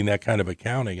was doing that kind of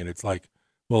accounting. And it's like,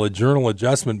 Well, a journal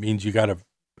adjustment means you got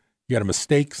a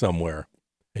mistake somewhere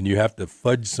and you have to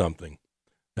fudge something.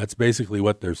 That's basically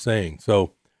what they're saying.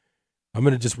 So I'm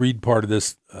going to just read part of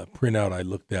this printout I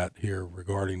looked at here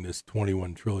regarding this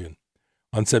 $21 trillion.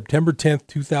 On September 10th,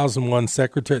 2001,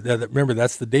 remember,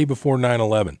 that's the day before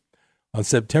 9/11. On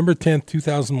September 10th,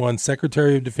 2001,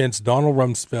 Secretary of Defense Donald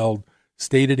Rumsfeld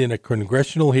stated in a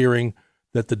congressional hearing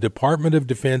that the Department of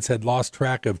Defense had lost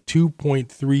track of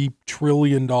 $2.3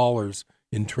 trillion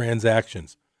in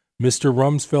transactions. Mr.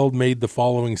 Rumsfeld made the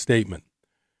following statement.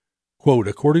 Quote,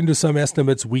 according to some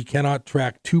estimates, we cannot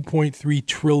track $2.3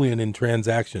 trillion in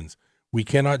transactions. We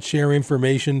cannot share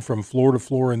information from floor to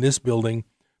floor in this building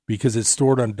because it's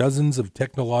stored on dozens of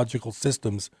technological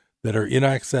systems that are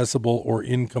inaccessible or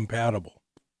incompatible.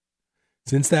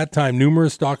 Since that time,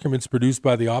 numerous documents produced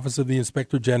by the Office of the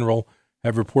Inspector General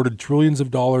have reported trillions of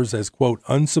dollars as, quote,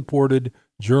 unsupported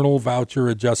journal voucher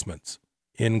adjustments,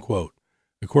 end quote.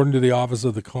 According to the Office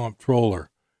of the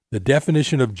Comptroller, the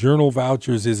definition of journal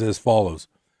vouchers is as follows.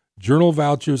 Journal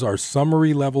vouchers are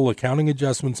summary-level accounting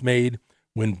adjustments made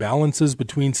when balances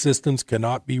between systems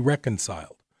cannot be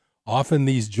reconciled. Often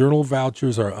these journal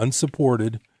vouchers are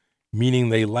unsupported, meaning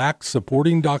they lack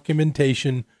supporting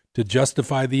documentation to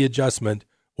justify the adjustment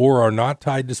or are not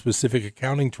tied to specific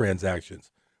accounting transactions.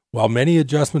 While many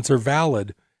adjustments are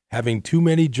valid, having too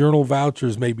many journal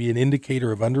vouchers may be an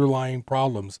indicator of underlying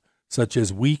problems such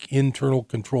as weak internal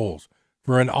controls.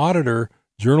 For an auditor,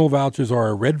 journal vouchers are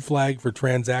a red flag for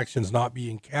transactions not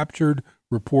being captured,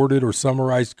 reported, or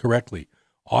summarized correctly.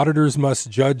 Auditors must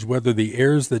judge whether the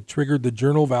errors that triggered the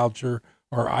journal voucher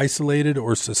are isolated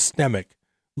or systemic,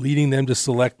 leading them to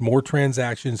select more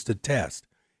transactions to test.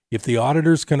 If the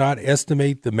auditors cannot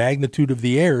estimate the magnitude of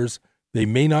the errors, they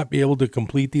may not be able to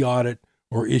complete the audit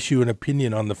or issue an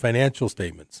opinion on the financial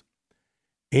statements.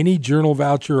 Any journal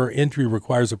voucher or entry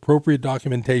requires appropriate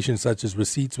documentation such as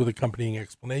receipts with accompanying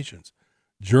explanations.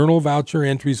 Journal voucher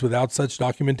entries without such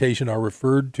documentation are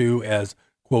referred to as,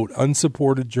 quote,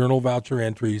 unsupported journal voucher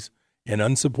entries and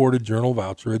unsupported journal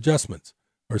voucher adjustments,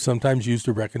 are sometimes used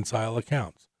to reconcile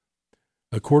accounts.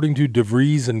 According to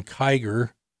DeVries and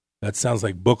Kiger, that sounds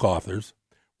like book authors,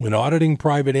 when auditing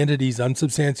private entities,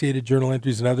 unsubstantiated journal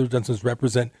entries and other adjustments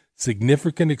represent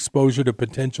significant exposure to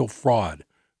potential fraud.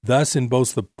 Thus, in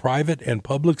both the private and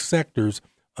public sectors,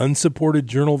 unsupported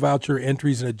journal voucher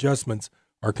entries and adjustments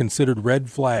are considered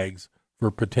red flags for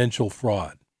potential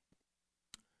fraud.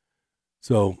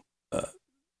 So,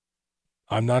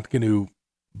 I'm not going to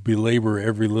belabor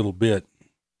every little bit,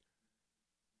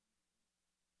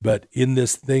 but in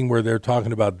this thing where they're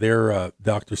talking about their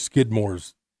Dr.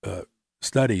 Skidmore's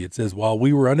study, it says, while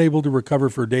we were unable to recover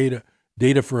for data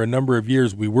for a number of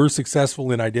years, we were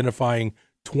successful in identifying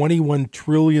 $21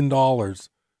 trillion.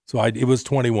 So it was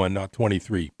 21, not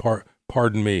 23.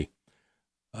 Pardon me.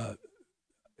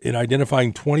 In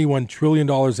identifying $21 trillion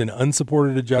in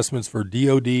unsupported adjustments for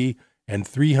DOD and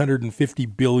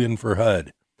 $350 billion for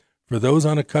HUD. For those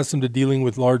unaccustomed to dealing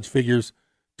with large figures,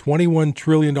 $21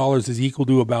 trillion is equal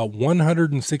to about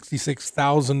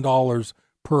 $166,000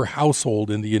 per household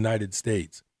in the United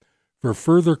States. For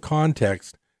further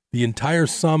context, the entire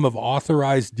sum of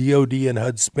authorized DOD and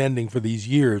HUD spending for these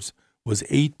years was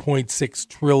 $8.6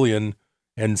 trillion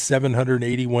and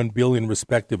 $781 billion,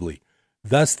 respectively.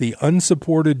 Thus, the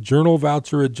unsupported journal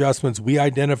voucher adjustments we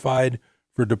identified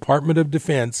for Department of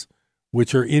Defense,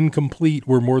 which are incomplete,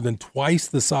 were more than twice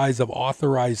the size of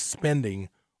authorized spending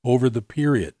over the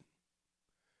period.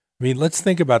 I mean, let's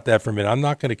think about that for a minute. I'm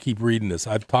not going to keep reading this.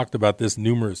 I've talked about this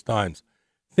numerous times.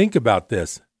 Think about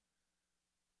this.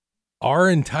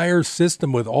 Our entire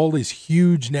system with all this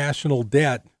huge national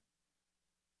debt,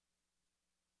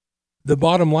 the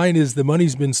bottom line is the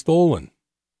money's been stolen.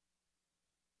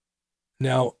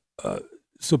 Now,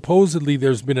 supposedly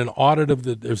there's been an audit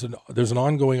of there's an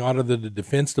ongoing audit of the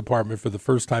Defense Department for the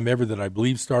first time ever that I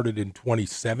believe started in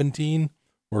 2017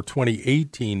 or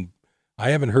 2018. I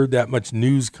haven't heard that much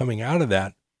news coming out of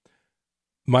that.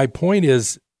 My point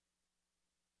is,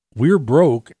 we're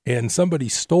broke and somebody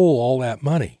stole all that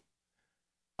money.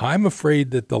 I'm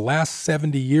afraid that the last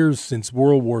 70 years since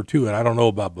World War II, and I don't know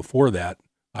about before that,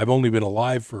 I've only been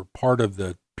alive for part of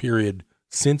the period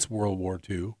since World War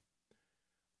II,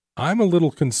 I'm a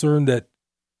little concerned that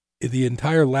the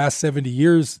entire last 70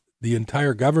 years, the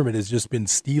entire government has just been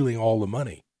stealing all the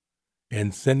money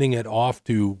and sending it off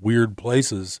to weird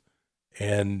places,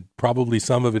 and probably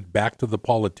some of it back to the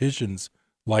politicians,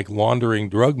 like laundering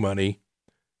drug money,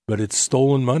 but it's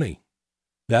stolen money.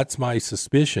 That's my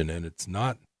suspicion, and it's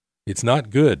not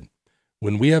good.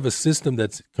 When we have a system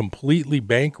that's completely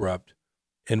bankrupt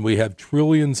and we have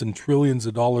trillions and trillions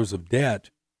of dollars of debt,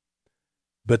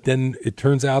 but then it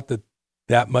turns out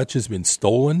that much has been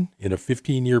stolen in a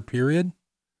 15-year period.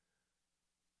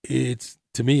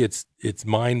 To me, it's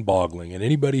mind-boggling. And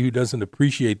anybody who doesn't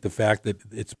appreciate the fact that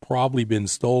it's probably been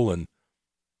stolen,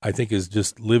 I think is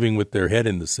just living with their head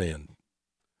in the sand.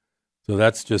 So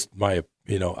that's just I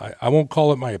won't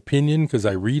call it my opinion because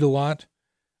I read a lot.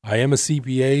 I am a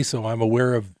CPA, so I'm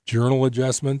aware of journal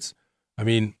adjustments. I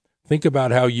mean, think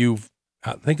about how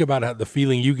the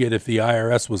feeling you get if the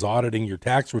IRS was auditing your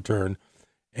tax return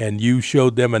and you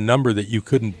showed them a number that you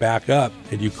couldn't back up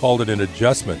and you called it an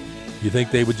adjustment. You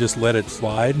think they would just let it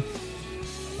slide?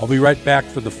 I'll be right back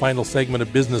for the final segment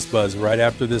of Business Buzz right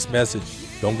after this message.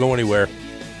 Don't go anywhere.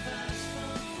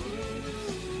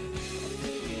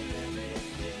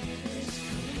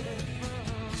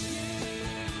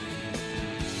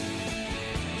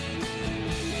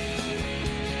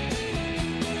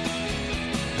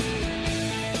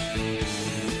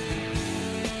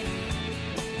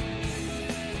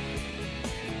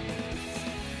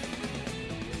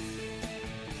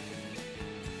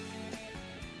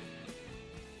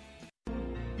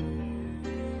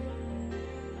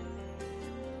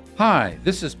 Hi,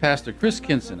 this is Pastor Chris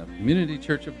Kinson of Community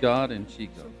Church of God in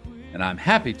Chico, and I'm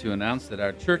happy to announce that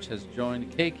our church has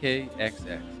joined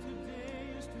KKXX.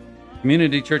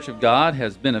 Community Church of God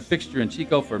has been a fixture in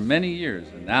Chico for many years,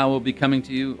 and now will be coming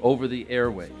to you over the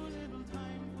airwaves.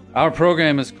 Our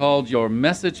program is called Your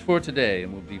Message for Today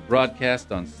and will be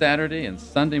broadcast on Saturday and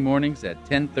Sunday mornings at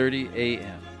 10:30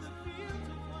 a.m.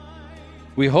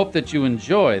 We hope that you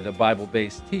enjoy the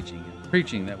Bible-based teaching and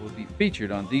preaching that will be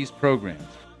featured on these programs.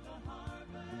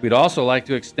 We'd also like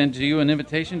to extend to you an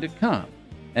invitation to come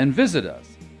and visit us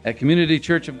at Community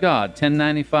Church of God,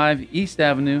 1095 East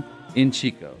Avenue in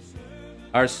Chico.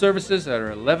 Our services are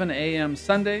 11 a.m.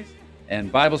 Sundays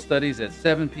and Bible studies at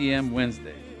 7 p.m.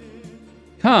 Wednesdays.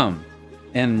 Come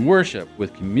and worship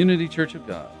with Community Church of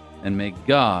God, and may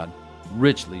God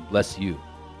richly bless you.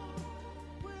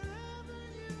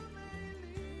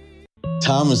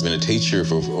 Tom has been a teacher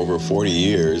for over 40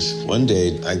 years. One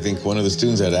day, I think one of the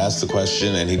students had asked the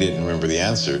question and he didn't remember the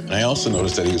answer. And I also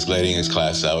noticed that he was letting his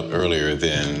class out earlier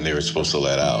than they were supposed to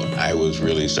let out. I was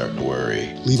really starting to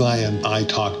worry. Levi and I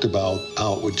talked about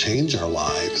how it would change our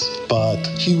lives, but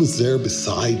he was there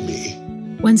beside me.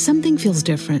 When something feels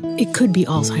different, it could be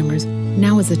Alzheimer's.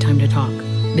 Now is the time to talk.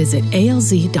 Visit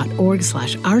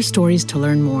alz.org/ourstories to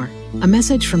learn more. A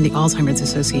message from the Alzheimer's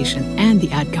Association and the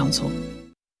Ad Council.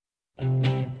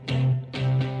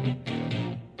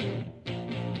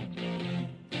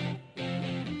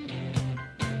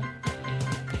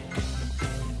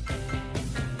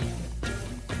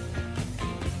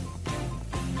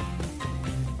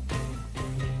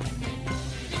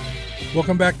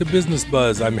 Welcome back to Business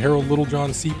Buzz. I'm Harold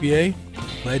Littlejohn, CPA.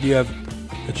 Glad you have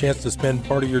a chance to spend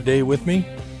part of your day with me.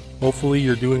 Hopefully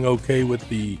you're doing okay with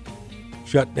the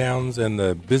shutdowns and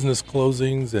the business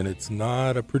closings, and it's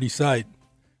not a pretty sight.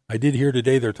 I did hear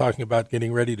today they're talking about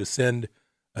getting ready to send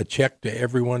a check to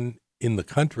everyone in the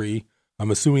country.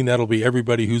 I'm assuming that'll be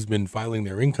everybody who's been filing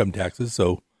their income taxes,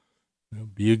 so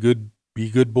be good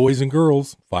boys and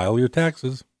girls. File your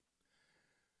taxes.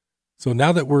 So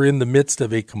now that we're in the midst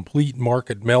of a complete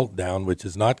market meltdown, which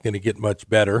is not going to get much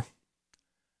better,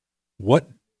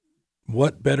 what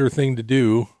better thing to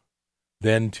do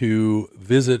than to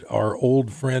visit our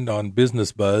old friend on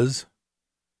Business Buzz,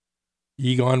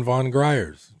 Egon von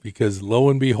Greyerz, because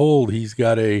lo and behold, he's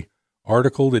got a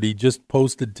article that he just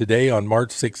posted today on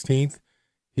March 16th.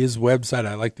 His website,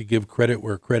 I like to give credit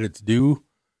where credit's due.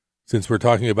 Since we're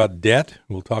talking about debt,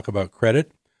 we'll talk about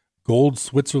credit,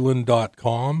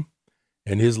 goldswitzerland.com.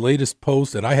 And his latest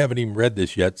post, and I haven't even read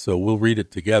this yet, so we'll read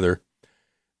it together.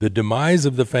 The demise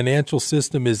of the financial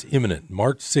system is imminent,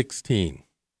 March 16.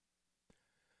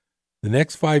 The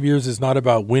next 5 years is not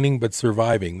about winning but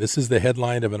surviving. This is the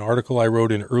headline of an article I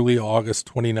wrote in early August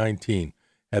 2019.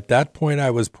 At that point,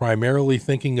 I was primarily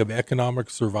thinking of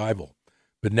economic survival.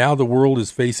 But now the world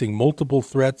is facing multiple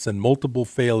threats and multiple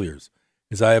failures.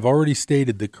 As I have already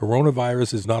stated, the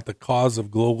coronavirus is not the cause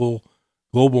of global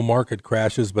market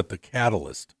crashes, but the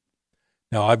catalyst.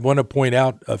 Now, I want to point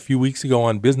out a few weeks ago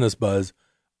on Business Buzz,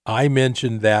 I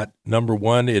mentioned that, number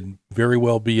one, it very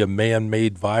well be a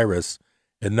man-made virus,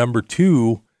 and number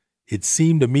two, it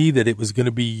seemed to me that it was going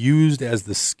to be used as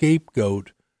the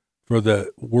scapegoat for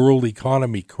the world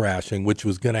economy crashing, which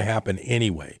was going to happen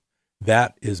anyway.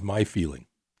 That is my feeling.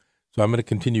 So I'm going to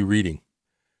continue reading.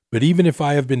 But even if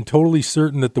I have been totally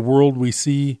certain that the world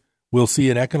we'll see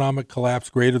an economic collapse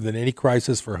greater than any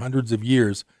crisis for hundreds of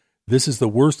years, this is the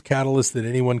worst catalyst that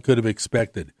anyone could have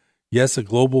expected. Yes, a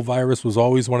global virus was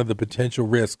always one of the potential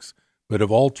risks, but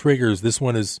of all triggers, this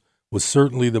one is was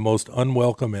certainly the most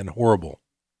unwelcome and horrible.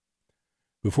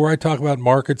 Before I talk about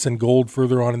markets and gold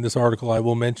further on in this article, I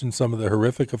will mention some of the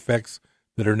horrific effects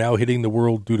that are now hitting the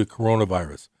world due to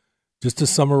coronavirus. Just to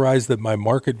summarize that my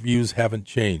market views haven't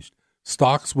changed.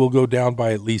 Stocks will go down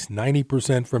by at least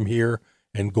 90% from here,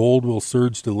 and gold will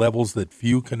surge to levels that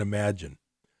few can imagine.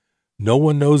 No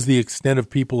one knows the extent of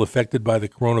people affected by the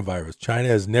coronavirus. China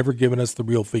has never given us the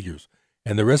real figures,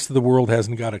 and the rest of the world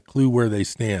hasn't got a clue where they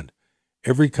stand.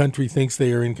 Every country thinks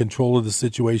they are in control of the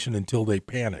situation until they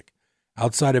panic.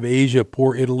 Outside of Asia,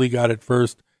 poor Italy got it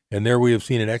first, and there we have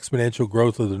seen an exponential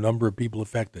growth of the number of people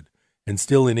affected. And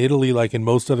still in Italy, like in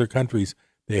most other countries,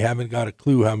 they haven't got a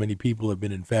clue how many people have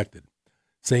been infected.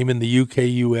 Same in the UK,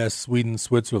 US, Sweden,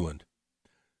 Switzerland.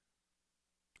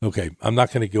 Okay, I'm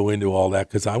not going to go into all that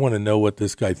because I want to know what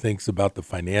this guy thinks about the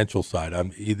financial side.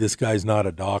 This guy's not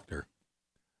a doctor.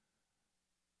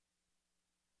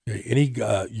 Okay,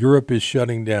 Europe is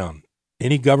shutting down.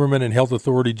 Any government and health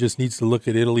authority just needs to look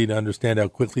at Italy to understand how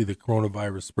quickly the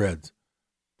coronavirus spreads.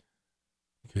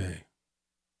 Okay.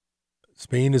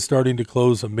 Spain is starting to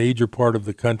close a major part of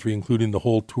the country, including the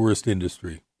whole tourist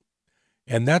industry.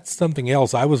 And that's something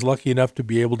else. I was lucky enough to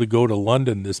be able to go to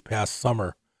London this past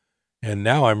summer. And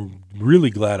now I'm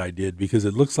really glad I did because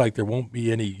it looks like there won't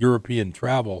be any European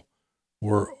travel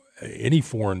or any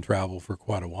foreign travel for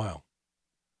quite a while.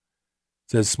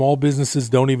 It says small businesses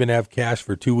don't even have cash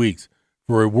for 2 weeks.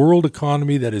 For a world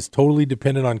economy that is totally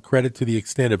dependent on credit to the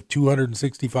extent of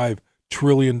 $265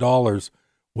 trillion,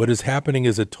 what is happening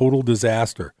is a total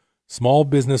disaster. Small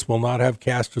business will not have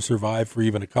cash to survive for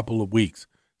even a couple of weeks.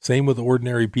 Same with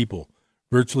ordinary people.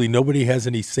 Virtually nobody has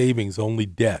any savings, only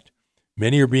debt.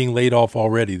 Many are being laid off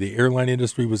already. The airline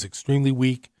industry was extremely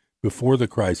weak before the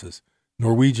crisis.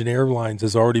 Norwegian Airlines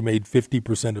has already made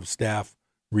 50% of staff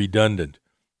redundant.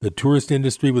 The tourist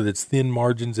industry with its thin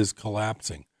margins is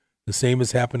collapsing. The same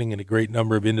is happening in a great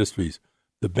number of industries.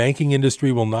 The banking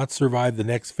industry will not survive the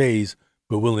next phase,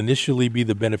 but will initially be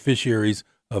the beneficiaries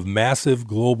of massive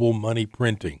global money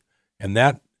printing. And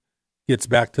that gets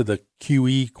back to the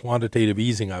QE, quantitative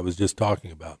easing, I was just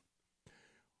talking about.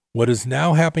 What is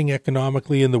now happening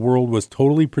economically in the world was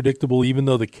totally predictable, even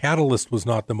though the catalyst was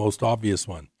not the most obvious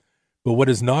one. But what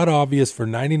is not obvious for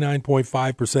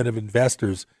 99.5% of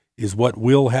investors is what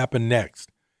will happen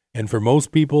next. And for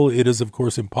most people, it is, of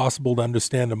course, impossible to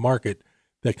understand a market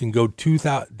that can go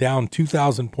down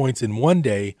 2,000 points in one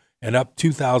day and up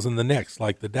 2,000 the next,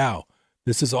 like the Dow.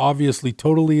 This is obviously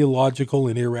totally illogical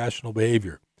and irrational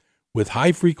behavior. With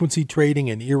high-frequency trading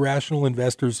and irrational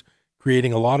investors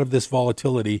creating a lot of this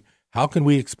volatility, how can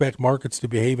we expect markets to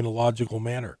behave in a logical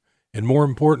manner? And more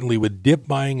importantly, with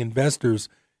dip-buying investors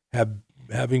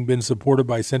having been supported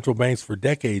by central banks for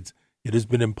decades, it has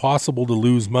been impossible to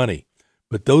lose money.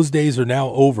 But those days are now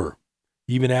over.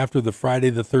 Even after the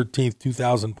Friday the 13th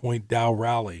 2,000-point Dow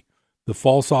rally, the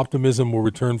false optimism will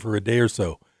return for a day or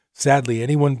so. Sadly,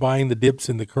 anyone buying the dips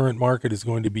in the current market is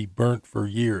going to be burnt for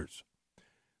years.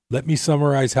 Let me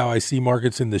summarize how I see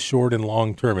markets in the short and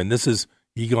long term. And this is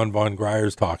Egon von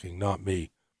Greyer's talking, not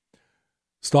me.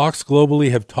 Stocks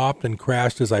globally have topped and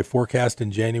crashed as I forecast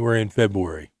in January and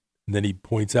February. And then he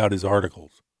points out his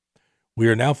articles. We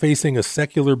are now facing a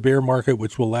secular bear market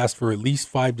which will last for at least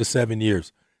 5 to 7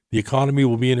 years. The economy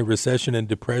will be in a recession and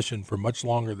depression for much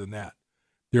longer than that.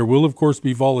 There will, of course,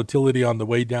 be volatility on the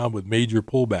way down with major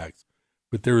pullbacks,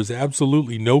 but there is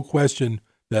absolutely no question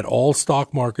that all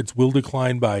stock markets will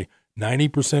decline by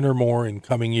 90% or more in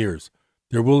coming years.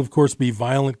 There will, of course, be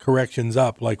violent corrections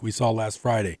up like we saw last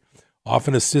Friday,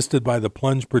 often assisted by the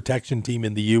plunge protection team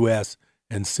in the U.S.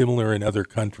 and similar in other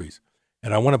countries.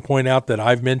 And I want to point out that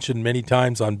I've mentioned many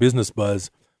times on Business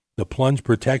Buzz the plunge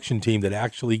protection team that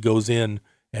actually goes in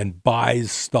and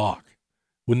buys stock.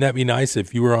 Wouldn't that be nice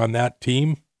if you were on that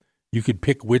team? You could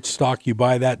pick which stock you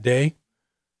buy that day.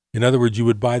 In other words, you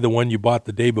would buy the one you bought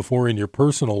the day before in your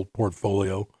personal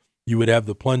portfolio. You would have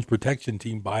the plunge protection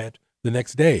team buy it the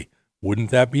next day.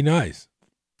 Wouldn't that be nice?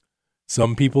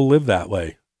 Some people live that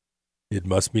way. It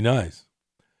must be nice.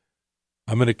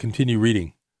 I'm going to continue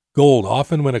reading. Gold.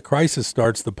 Often when a crisis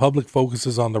starts, the public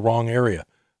focuses on the wrong area.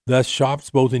 Thus, shops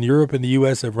both in Europe and the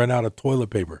U.S. have run out of toilet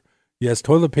paper. Yes,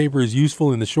 toilet paper is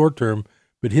useful in the short term,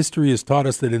 but history has taught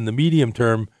us that in the medium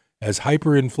term, as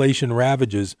hyperinflation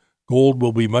ravages, gold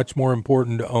will be much more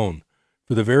important to own.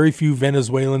 For the very few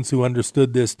Venezuelans who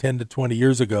understood this 10 to 20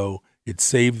 years ago, it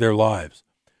saved their lives.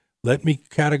 Let me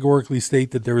categorically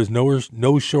state that there is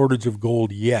no shortage of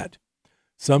gold yet.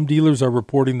 Some dealers are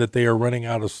reporting that they are running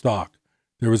out of stock.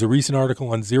 There was a recent article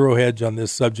on Zero Hedge on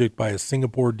this subject by a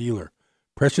Singapore dealer.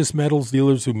 Precious metals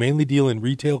dealers who mainly deal in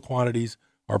retail quantities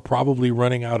are probably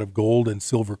running out of gold and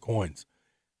silver coins.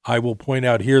 I will point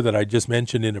out here that I just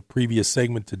mentioned in a previous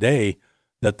segment today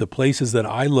that the places that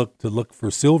I look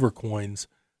for silver coins,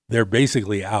 they're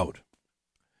basically out.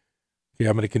 Okay,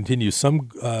 I'm going to continue.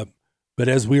 But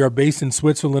as we are based in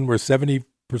Switzerland, where 70%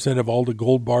 of all the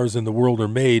gold bars in the world are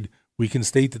made, we can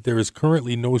state that there is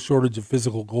currently no shortage of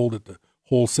physical gold at the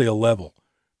wholesale level.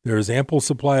 There is ample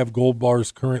supply of gold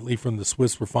bars currently from the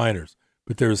Swiss refiners,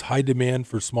 but there is high demand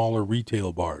for smaller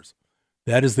retail bars.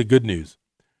 That is the good news.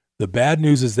 The bad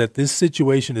news is that this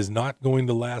situation is not going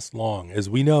to last long. As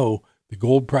we know, the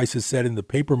gold price is set in the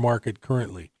paper market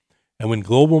currently. And when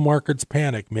global markets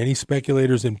panic, many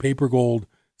speculators in paper gold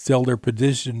sell their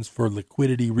positions for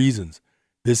liquidity reasons.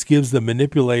 This gives the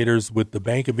manipulators with the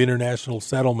Bank of International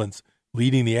Settlements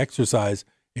leading the exercise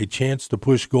a chance to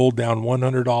push gold down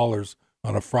 $100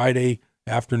 on a Friday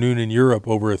afternoon in Europe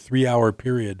over a 3-hour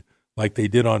period like they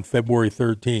did on February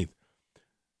 13th.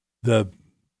 The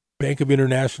Bank of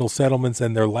International Settlements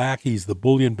and their lackeys, the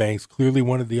bullion banks, clearly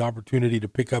wanted the opportunity to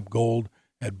pick up gold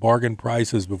at bargain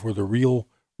prices before the real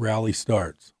rally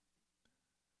starts.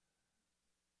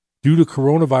 Due to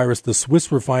coronavirus, the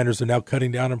Swiss refiners are now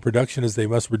cutting down on production as they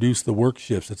must reduce the work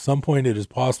shifts. At some point, it is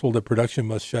possible that production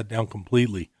must shut down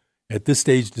completely. At this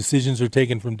stage, decisions are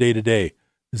taken from day to day.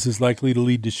 This is likely to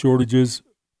lead to shortages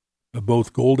of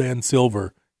both gold and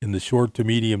silver in the short to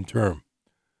medium term.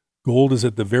 Gold is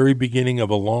at the very beginning of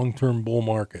a long-term bull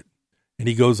market. And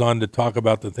he goes on to talk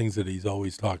about the things that he's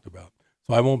always talked about.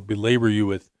 So I won't belabor you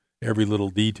with every little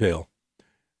detail.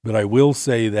 But I will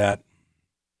say that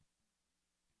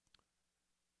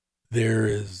there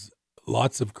is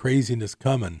lots of craziness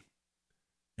coming,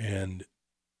 and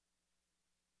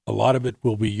a lot of it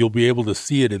you'll be able to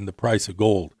see it in the price of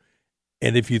gold.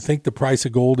 And if you think the price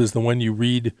of gold is the one you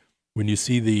read when you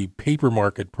see the paper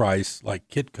market price, like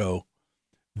Kitco,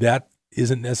 that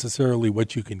isn't necessarily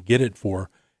what you can get it for.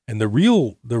 And the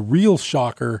real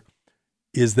shocker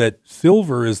is that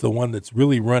silver is the one that's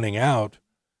really running out.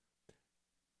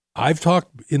 I've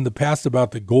talked in the past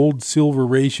about the gold-silver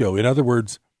ratio. In other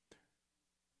words,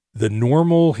 the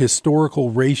normal historical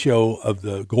ratio of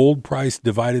the gold price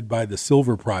divided by the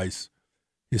silver price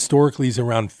historically is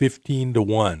around 15 to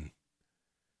 1.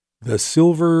 The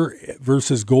silver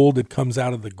versus gold that comes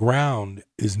out of the ground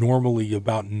is normally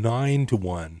about 9 to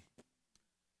 1.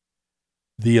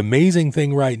 The amazing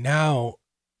thing right now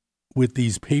with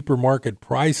these paper market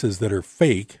prices that are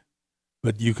fake,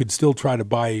 but you could still try to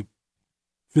buy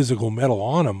physical metal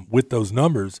on them with those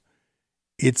numbers,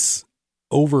 it's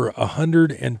over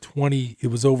 120. It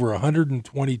was over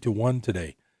 120 to 1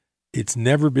 today. It's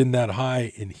never been that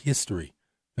high in history.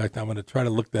 In fact, I'm going to try to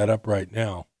look that up right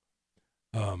now.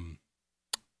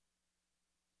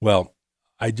 Well,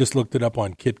 I just looked it up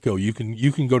on Kitco.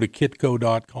 You can go to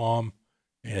kitco.com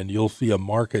and you'll see a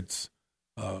markets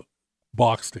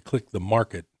box to click the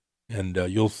market, and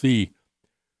you'll see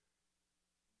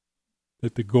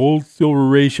that the gold-silver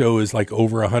ratio is like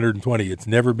over 120. It's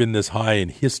never been this high in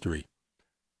history.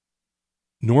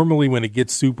 Normally, when it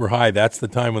gets super high, that's the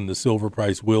time when the silver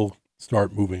price will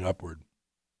start moving upward.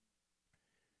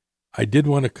 I did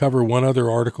want to cover one other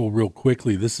article real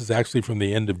quickly. This is actually from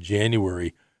the end of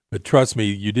January, but trust me,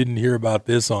 you didn't hear about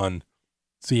this on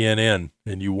CNN,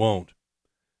 and you won't.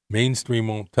 Mainstream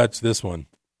won't touch this one.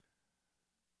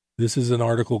 This is an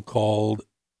article called,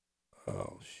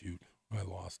 oh, shoot, I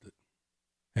lost it.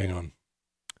 Hang on.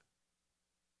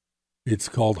 It's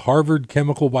called Harvard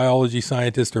Chemical Biology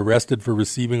Scientist Arrested for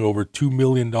Receiving Over $2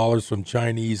 million from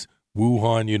Chinese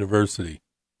Wuhan University.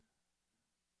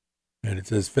 And it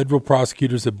says federal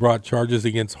prosecutors have brought charges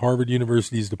against Harvard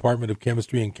University's Department of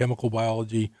Chemistry and Chemical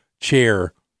Biology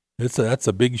chair. That's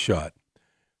a big shot.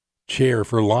 Chair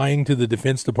for lying to the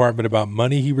Defense Department about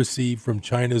money he received from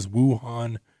China's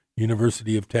Wuhan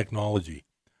University of Technology.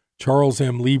 Charles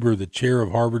M. Lieber, the chair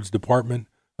of Harvard's Department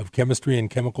of Chemistry and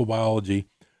Chemical Biology,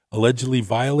 allegedly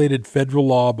violated federal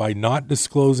law by not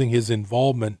disclosing his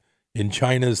involvement in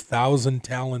China's Thousand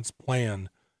Talents plan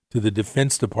to the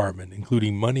Defense Department,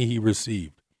 including money he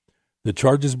received. The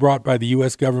charges brought by the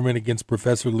U.S. government against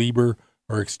Professor Lieber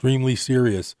are extremely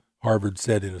serious, Harvard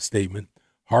said in a statement.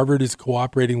 Harvard is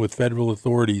cooperating with federal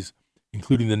authorities,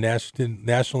 including the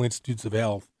National Institutes of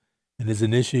Health, and is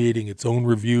initiating its own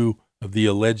review of the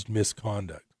alleged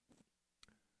misconduct.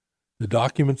 The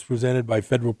documents presented by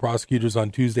federal prosecutors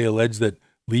on Tuesday allege that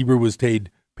Lieber was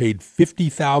paid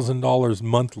 $50,000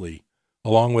 monthly,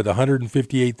 along with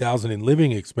 $158,000 in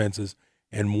living expenses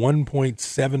and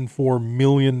 $1.74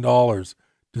 million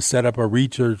to set up a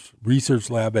research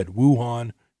lab at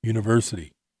Wuhan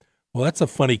University. Well, that's a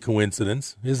funny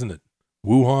coincidence, isn't it?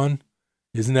 Wuhan,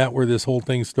 Isn't that where this whole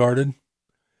thing started?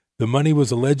 The money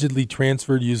was allegedly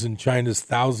transferred using China's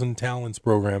 1,000 Talents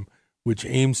program, which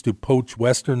aims to poach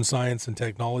Western science and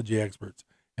technology experts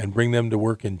and bring them to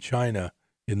work in China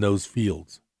in those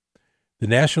fields. The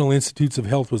National Institutes of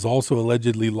Health was also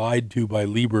allegedly lied to by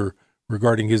Lieber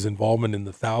regarding his involvement in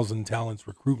the 1,000 Talents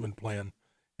recruitment plan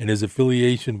and his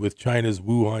affiliation with China's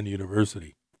Wuhan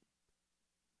University.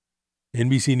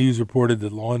 NBC News reported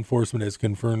that law enforcement has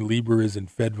confirmed Lieber is in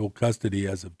federal custody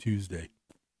as of Tuesday.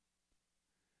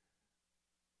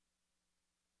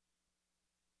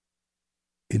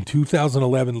 In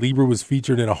 2011, Lieber was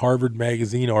featured in a Harvard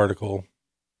Magazine article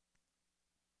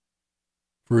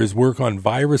for his work on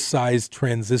virus-sized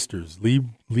transistors.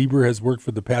 Lieber has worked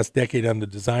for the past decade on the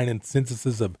design and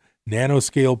synthesis of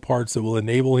nanoscale parts that will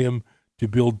enable him to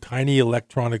build tiny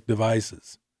electronic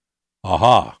devices.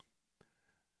 Aha!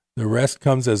 The rest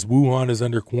comes as Wuhan is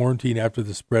under quarantine after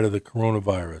the spread of the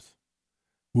coronavirus.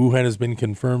 Wuhan has been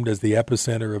confirmed as the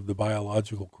epicenter of the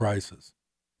biological crisis.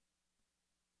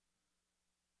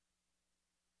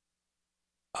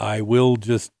 I will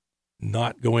just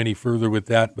not go any further with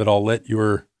that, but I'll let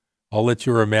your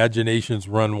imaginations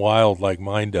run wild like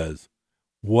mine does.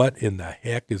 What in the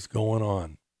heck is going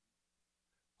on?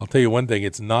 I'll tell you one thing,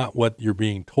 it's not what you're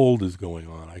being told is going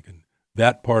on.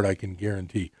 That part I can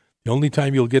guarantee. The only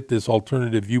time you'll get this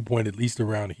alternative viewpoint, at least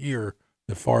around here,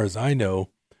 as far as I know,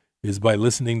 is by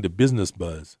listening to Business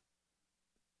Buzz.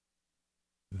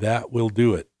 That will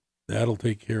do it. That'll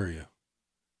take care of you.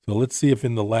 So let's see if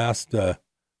in the last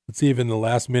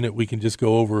minute we can just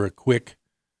go over a quick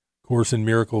Course in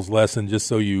Miracles lesson, just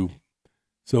so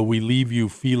we leave you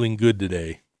feeling good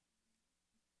today.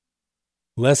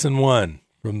 Lesson 1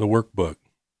 from the workbook.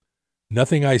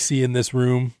 Nothing I see in this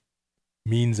room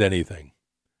means anything.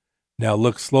 Now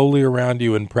look slowly around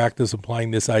you and practice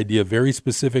applying this idea very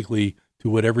specifically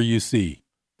to whatever you see.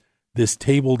 This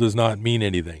table does not mean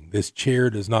anything. This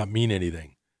chair does not mean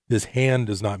anything. This hand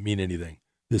does not mean anything.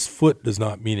 This foot does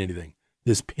not mean anything.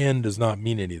 This pen does not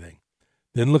mean anything.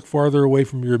 Then look farther away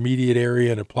from your immediate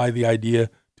area and apply the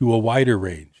idea to a wider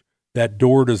range. That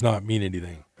door does not mean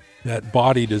anything. That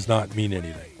body does not mean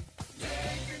anything.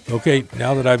 Okay,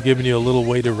 now that I've given you a little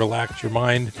way to relax your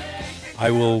mind,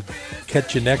 I will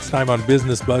catch you next time on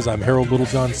Business Buzz. I'm Harold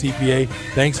Littlejohn, CPA.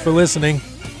 Thanks for listening.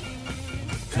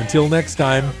 Until next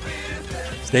time,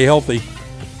 stay healthy.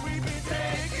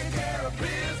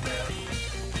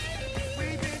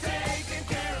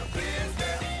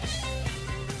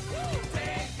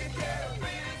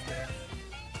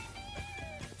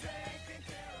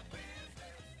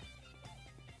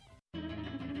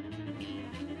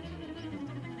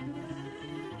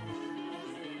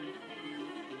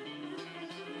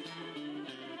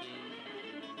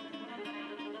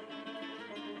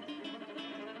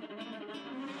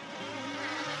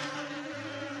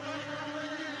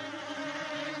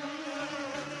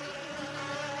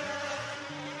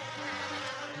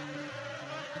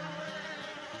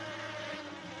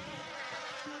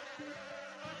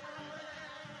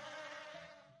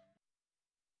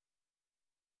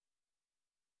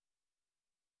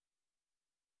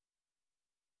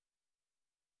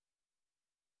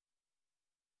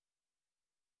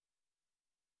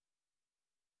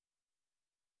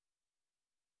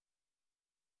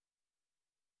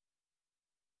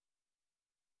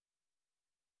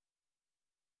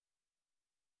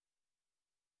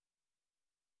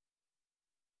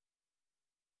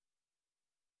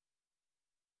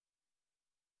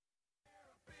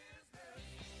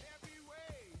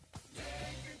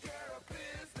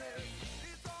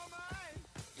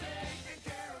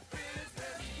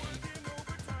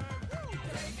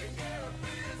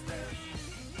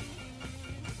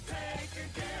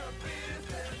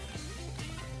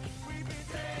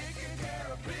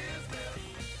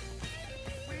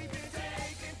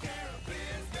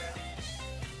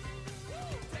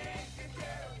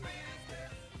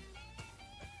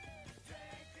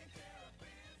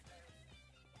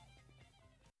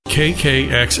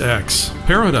 KKXX,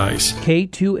 Paradise,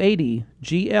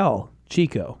 K280GL,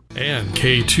 Chico, and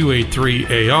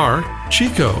K283AR,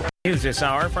 Chico. News this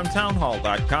hour from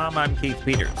townhall.com. I'm Keith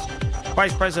Peters.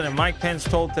 Vice President Mike Pence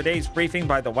told today's briefing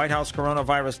by the White House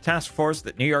Coronavirus Task Force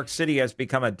that New York City has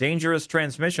become a dangerous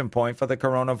transmission point for the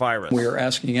coronavirus. We are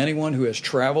asking anyone who has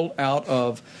traveled out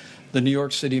of the New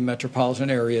York City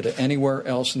metropolitan area to anywhere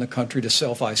else in the country to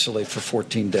self-isolate for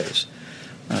 14 days.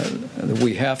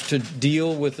 We have to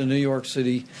deal with the New York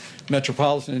City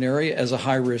metropolitan area as a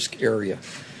high-risk area.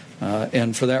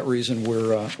 And for that reason,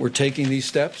 we're taking these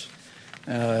steps.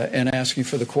 and asking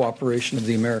for the cooperation of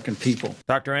the American people.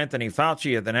 Dr. Anthony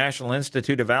Fauci of the National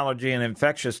Institute of Allergy and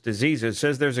Infectious Diseases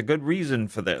says there's a good reason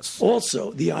for this.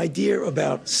 Also, the idea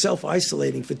about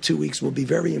self-isolating for 2 weeks will be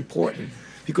very important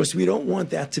because we don't want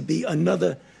that to be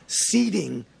another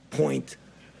seeding point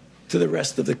to the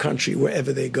rest of the country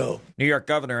wherever they go. New York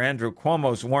Governor Andrew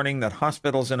Cuomo's warning that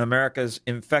hospitals in America's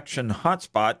infection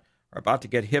hotspot are about to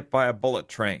get hit by a bullet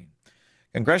train.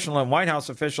 Congressional and White House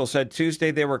officials said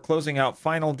Tuesday they were closing out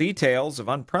final details of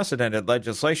unprecedented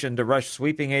legislation to rush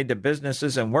sweeping aid to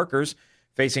businesses and workers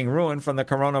facing ruin from the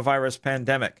coronavirus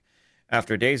pandemic.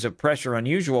 After days of pressure,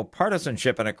 unusual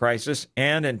partisanship in a crisis,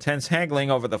 and intense haggling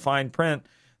over the fine print,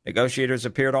 negotiators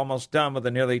appeared almost done with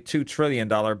a nearly $2 trillion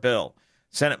bill.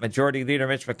 Senate Majority Leader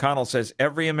Mitch McConnell says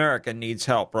every American needs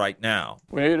help right now.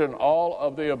 We need an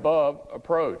all-of-the-above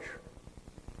approach,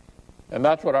 and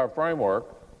that's what our framework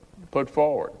put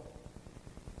forward.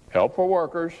 Help for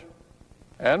workers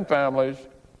and families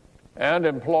and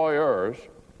employers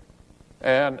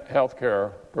and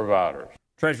healthcare providers.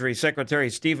 Treasury Secretary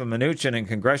Steven Mnuchin and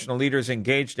congressional leaders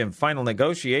engaged in final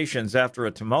negotiations after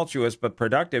a tumultuous but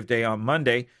productive day on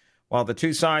Monday. While the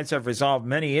two sides have resolved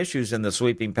many issues in the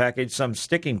sweeping package, some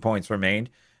sticking points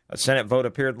remained. A Senate vote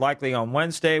appeared likely on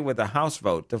Wednesday, with a House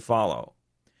vote to follow.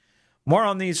 More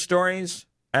on these stories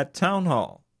at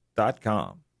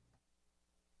townhall.com.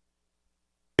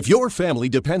 If your family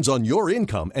depends on your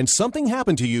income and something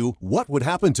happened to you, what would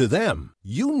happen to them?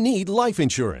 You need life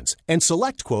insurance, and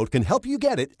SelectQuote can help you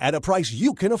get it at a price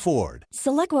you can afford.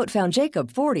 SelectQuote found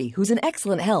Jacob, 40, who's in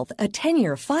excellent health, a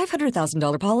 10-year,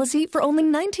 $500,000 policy for only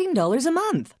 $19 a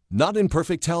month. Not in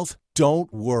perfect health?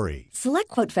 Don't worry.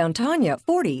 SelectQuote found Tanya,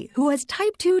 40, who has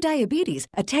type 2 diabetes,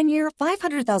 a 10-year,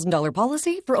 $500,000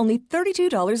 policy for only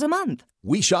 $32 a month.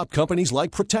 We shop companies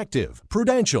like Protective,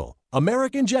 Prudential,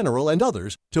 American General, and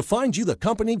others to find you the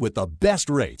company with the best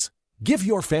rates. Give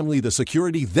your family the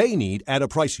security they need at a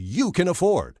price you can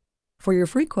afford. For your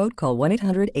free quote, call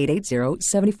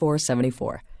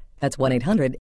 1-800-880-7474. That's 1-800